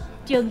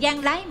Trường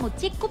Giang lấy một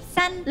chiếc cúp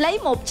xanh. Lấy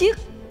một chiếc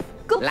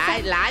cúp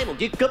xanh. Lái một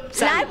chiếc cúp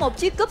xanh. Lái một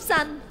chiếc cúp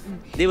xanh.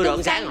 Đi mua đồ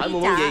ăn sáng hỏi mua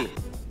món gì?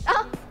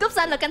 Cúp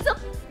xanh là canh súp.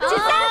 Chính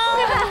xác.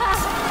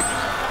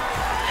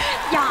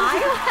 Giỏi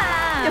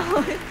quá.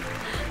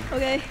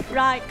 Ok.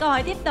 Rồi câu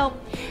hỏi tiếp tục.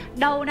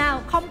 Đầu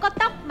nào không có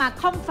tóc mà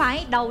không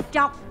phải đầu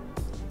trọc?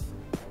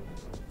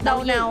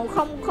 Đầu nào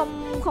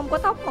không có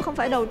tóc mà không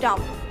phải đầu trọc?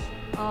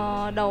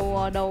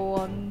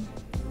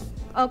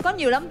 Có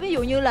nhiều lắm, ví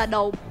dụ như là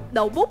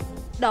đầu bút,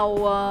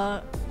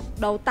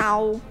 đầu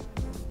tàu,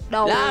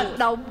 đầu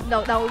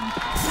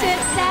Chính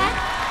xác.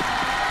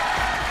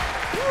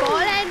 Cố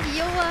lên chị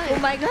Du ơi.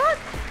 Oh my god.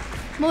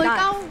 10 Rồi.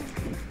 câu.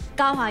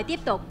 Câu hỏi tiếp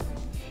tục.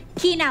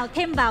 Khi nào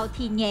thêm vào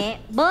thì nhẹ,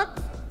 bớt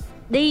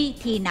đi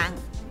thì nặng?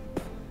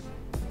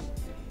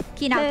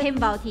 Khi nào thêm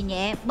vào thì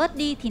nhẹ, bớt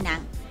đi thì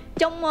nặng?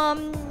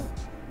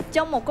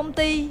 Trong một công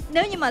ty,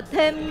 nếu như mà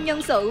thêm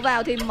nhân sự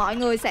vào thì mọi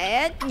người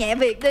sẽ nhẹ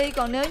việc đi,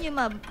 còn nếu như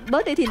mà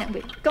bớt đi thì nặng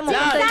việc. Có một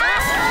công ty.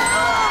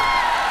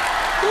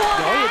 Cua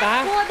Giỏi vậy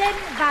ta. cua đinh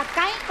và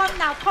cái con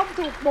nào không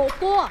thuộc bộ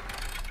cua?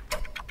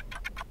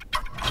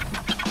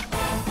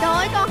 Trời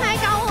ơi, còn 2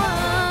 câu à.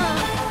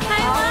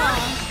 Hay quá.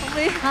 Không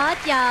biết. Hết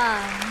giờ.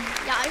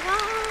 Giỏi quá.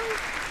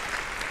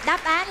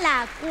 Đáp án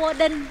là cua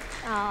đinh.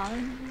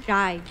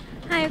 Rồi,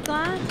 Hay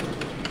quá.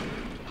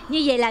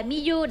 như vậy là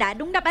Miu đã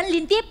đúng đáp án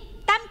liên tiếp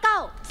 8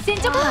 câu. Xin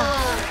chúc mừng.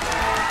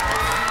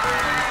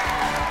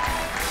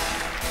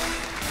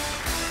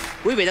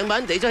 Quý vị thân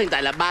mến, tỷ số hiện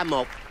tại là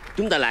 3-1.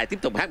 Chúng ta lại tiếp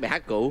tục hát bài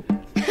hát cũ.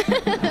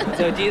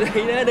 Giờ chị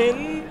thấy đã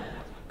đến.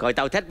 Còi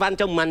tàu thét van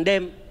trong màn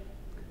đêm,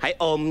 hãy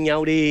ôm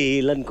nhau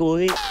đi lần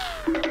cuối.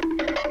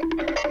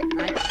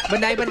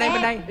 Bên đây.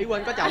 Ý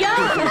quên có chồng.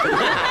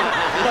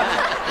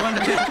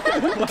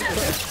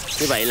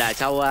 Như vậy là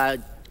sau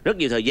rất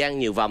nhiều thời gian,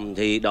 nhiều vòng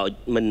thì đội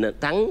mình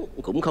thắng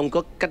cũng không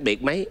có cách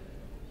biệt mấy.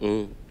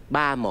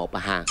 3-1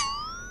 à.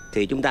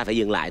 Thì chúng ta phải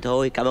dừng lại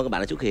thôi. Cảm ơn các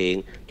bạn đã xuất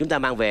hiện. Chúng ta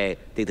mang về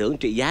tiền thưởng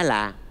trị giá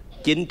là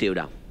 9 triệu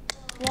đồng.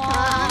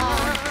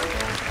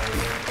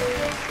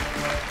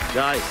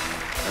 Rồi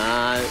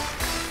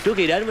trước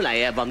khi đến với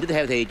lại vòng tiếp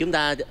theo thì chúng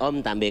ta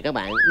ôm tạm biệt các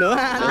bạn. Nữa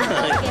ha.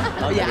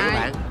 Bây giờ các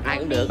bạn ai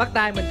cũng được. Bắt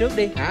tay mình trước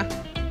đi. Hả?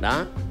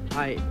 Đó.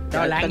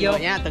 Rồi lạng từng vô. người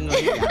nha, từng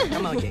người.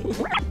 Cảm ơn chị.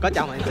 Có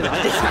chồng rồi, xin lỗi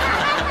chị.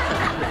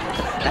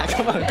 Dạ,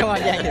 cảm ơn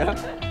Giang nữa.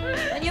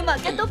 Nhưng mà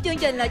kết thúc chương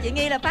trình là chị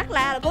nghi là Phát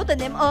la là cố tình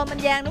em ôm anh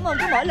Giang đúng không?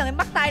 Cứ mỗi lần em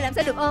bắt tay là em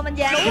sẽ được ôm anh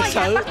Giang. Đúng rồi,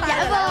 sự. bắt tay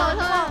Giả vờ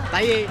thôi.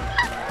 Tại vì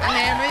anh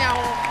em với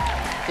nhau,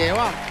 chịu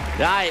không?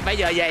 Rồi bây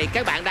giờ vậy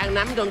các bạn đang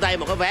nắm trong tay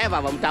một cái vé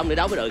vào vòng trong để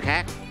đấu với đội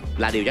khác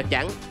là điều chắc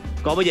chắn.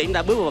 Còn bây giờ chúng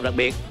ta bước vào vòng đặc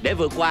biệt để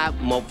vượt qua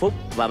 1 phút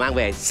và mang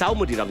về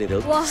 60 triệu đồng tiền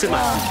thưởng. Wow. Xin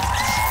mời.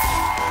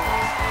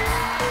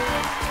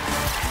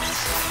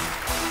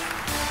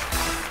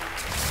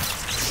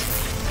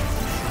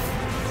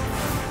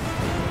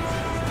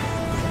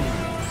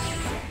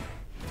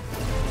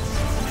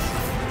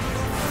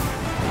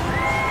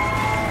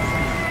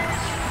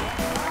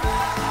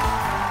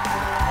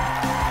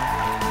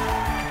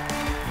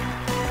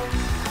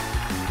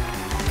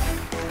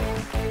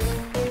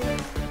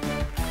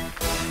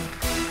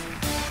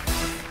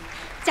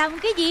 Chồng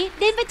cái gì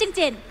đến với chương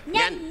trình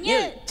Nhanh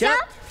Như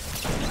Chớp.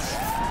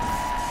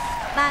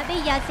 Và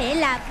bây giờ sẽ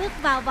là bước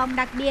vào vòng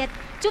đặc biệt.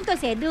 Chúng tôi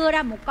sẽ đưa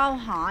ra một câu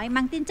hỏi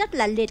mang tính chất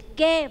là liệt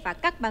kê và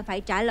các bạn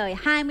phải trả lời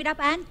 20 đáp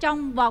án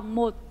trong vòng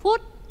 1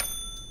 phút.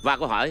 Và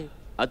câu hỏi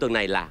ở tuần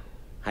này là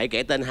hãy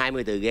kể tên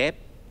 20 từ ghép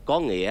có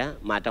nghĩa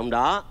mà trong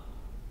đó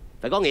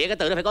phải có nghĩa, cái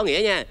từ nó phải có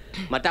nghĩa nha.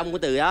 Mà trong cái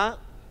từ đó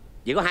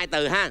chỉ có 2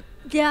 từ ha.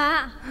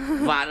 Dạ.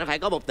 Và nó phải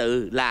có một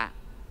từ là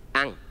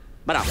ăn.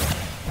 Bắt đầu.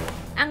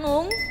 Ăn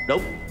uống.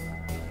 Đúng.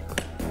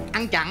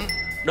 Ăn chặn.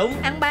 Đúng.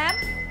 Ăn bám.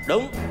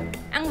 Đúng.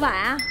 Ăn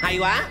vạ. Hay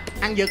quá.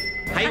 Ăn giật.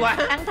 Hay quá.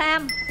 Ăn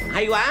tham.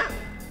 Hay quá.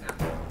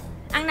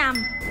 Ăn nằm.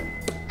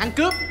 Ăn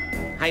cướp.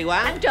 Hay quá.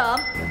 Ăn trộm.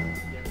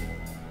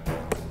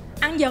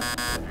 Ăn giật.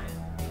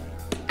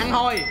 Ăn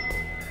hôi.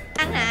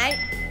 Ăn hại.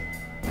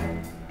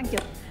 Ăn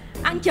trực.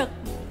 Ăn trực.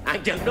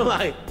 Ăn trực đúng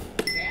rồi.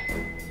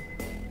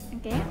 Ăn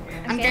ké.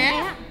 Ăn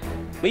ké.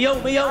 Mi Du.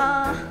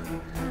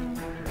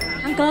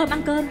 Ăn cơm,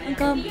 ăn cơm, ăn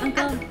cơm, ăn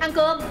cơm. Ăn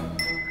cơm.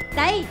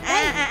 Đây,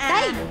 đây,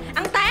 đây.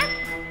 Ăn tát.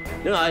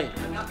 Đúng rồi.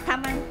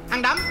 Tham ăn.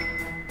 Ăn đấm.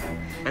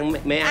 Ăn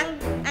mẹ ăn.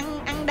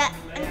 Ăn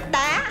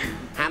đá.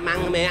 Ham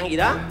ăn mẹ ăn gì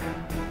đó.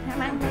 Ham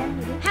ăn mẹ ăn gì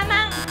đó. Ham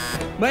ăn.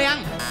 Mê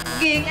ăn.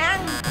 Ghiền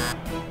ăn.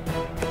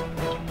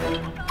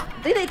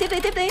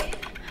 Tiếp đi.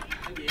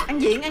 Ăn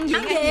diện. Ăn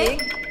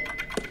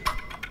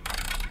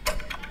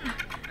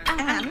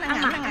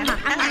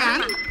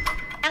ảnh.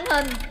 Ăn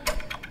hình.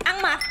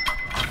 Ăn mặt.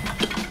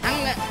 Ăn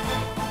gì đó?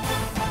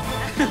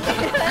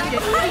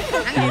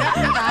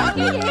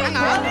 Ăn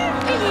ở.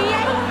 Cái gì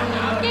vậy?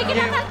 Cái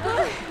đó hết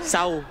cười.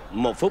 Sau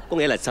 1 phút có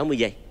nghĩa là 60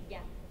 giây.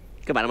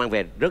 Các bạn đã mang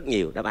về rất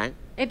nhiều đáp án.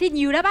 Em thấy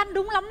nhiều đáp án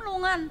đúng lắm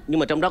luôn anh. Nhưng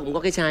mà trong đó cũng có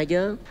cái sai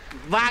chứ.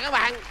 Và các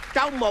bạn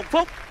trong 1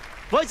 phút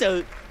với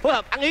sự phối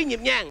hợp ăn ý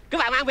nhịp nhàng, các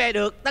bạn mang về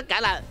được tất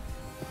cả là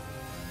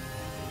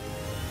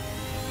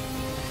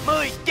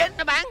 19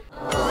 đáp án.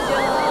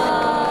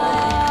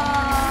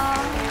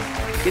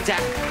 Chính xác.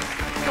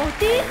 Cầu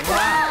tiếc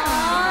quá.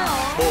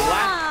 Buồn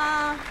quá.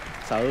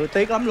 Sự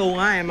tiếc lắm luôn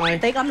á em ơi.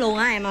 Tiếc lắm luôn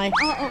á em ơi.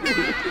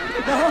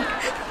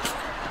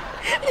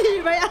 Gì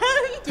vậy anh?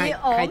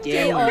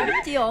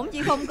 Chị ổn,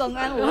 chị không cần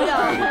ăn ủi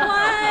đâu.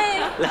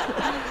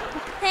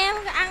 Theo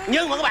ăn.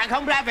 Nhưng mà các bạn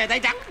không ra về tay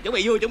trắng. Chuẩn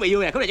bị vui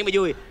nè, chuẩn bị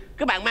vui.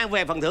 Các bạn mang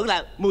về phần thưởng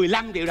là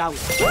 15 triệu đồng.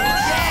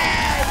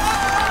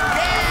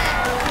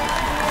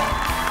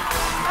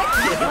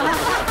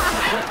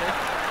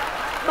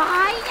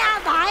 Bậy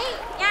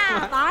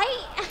nha.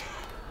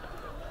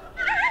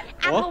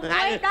 Ăn không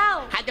quên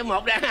đâu. 2 trong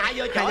 1 ra, 2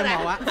 vô chỗ ra.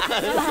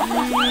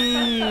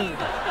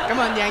 Cảm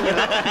ơn Giang nhiều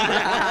lắm.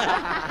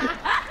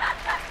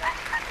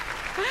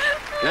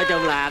 Nói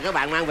chung là các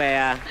bạn mang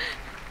về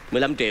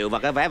 15 triệu và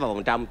cái vé vào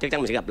vòng trong. Chắc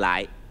chắn mình sẽ gặp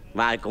lại.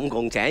 Và cũng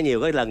còn sẽ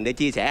nhiều cái lần để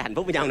chia sẻ hạnh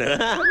phúc với nhau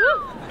nữa.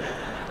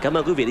 Cảm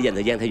ơn quý vị đã dành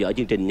thời gian theo dõi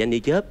chương trình Nhanh Như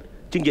Chớp.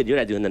 Chương trình do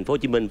Đài Truyền hình Thành phố Hồ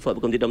Chí Minh phối hợp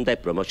với công ty Đông Tây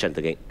Promotion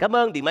thực hiện. Cảm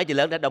ơn điện máy chợ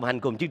lớn đã đồng hành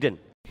cùng chương trình.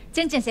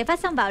 Chương trình sẽ phát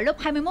sóng vào lúc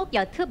 21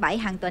 giờ thứ Bảy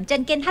hàng tuần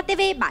trên kênh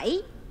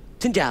HTV7.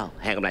 Xin chào,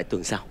 hẹn gặp lại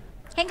tuần sau.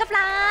 Hẹn gặp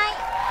lại.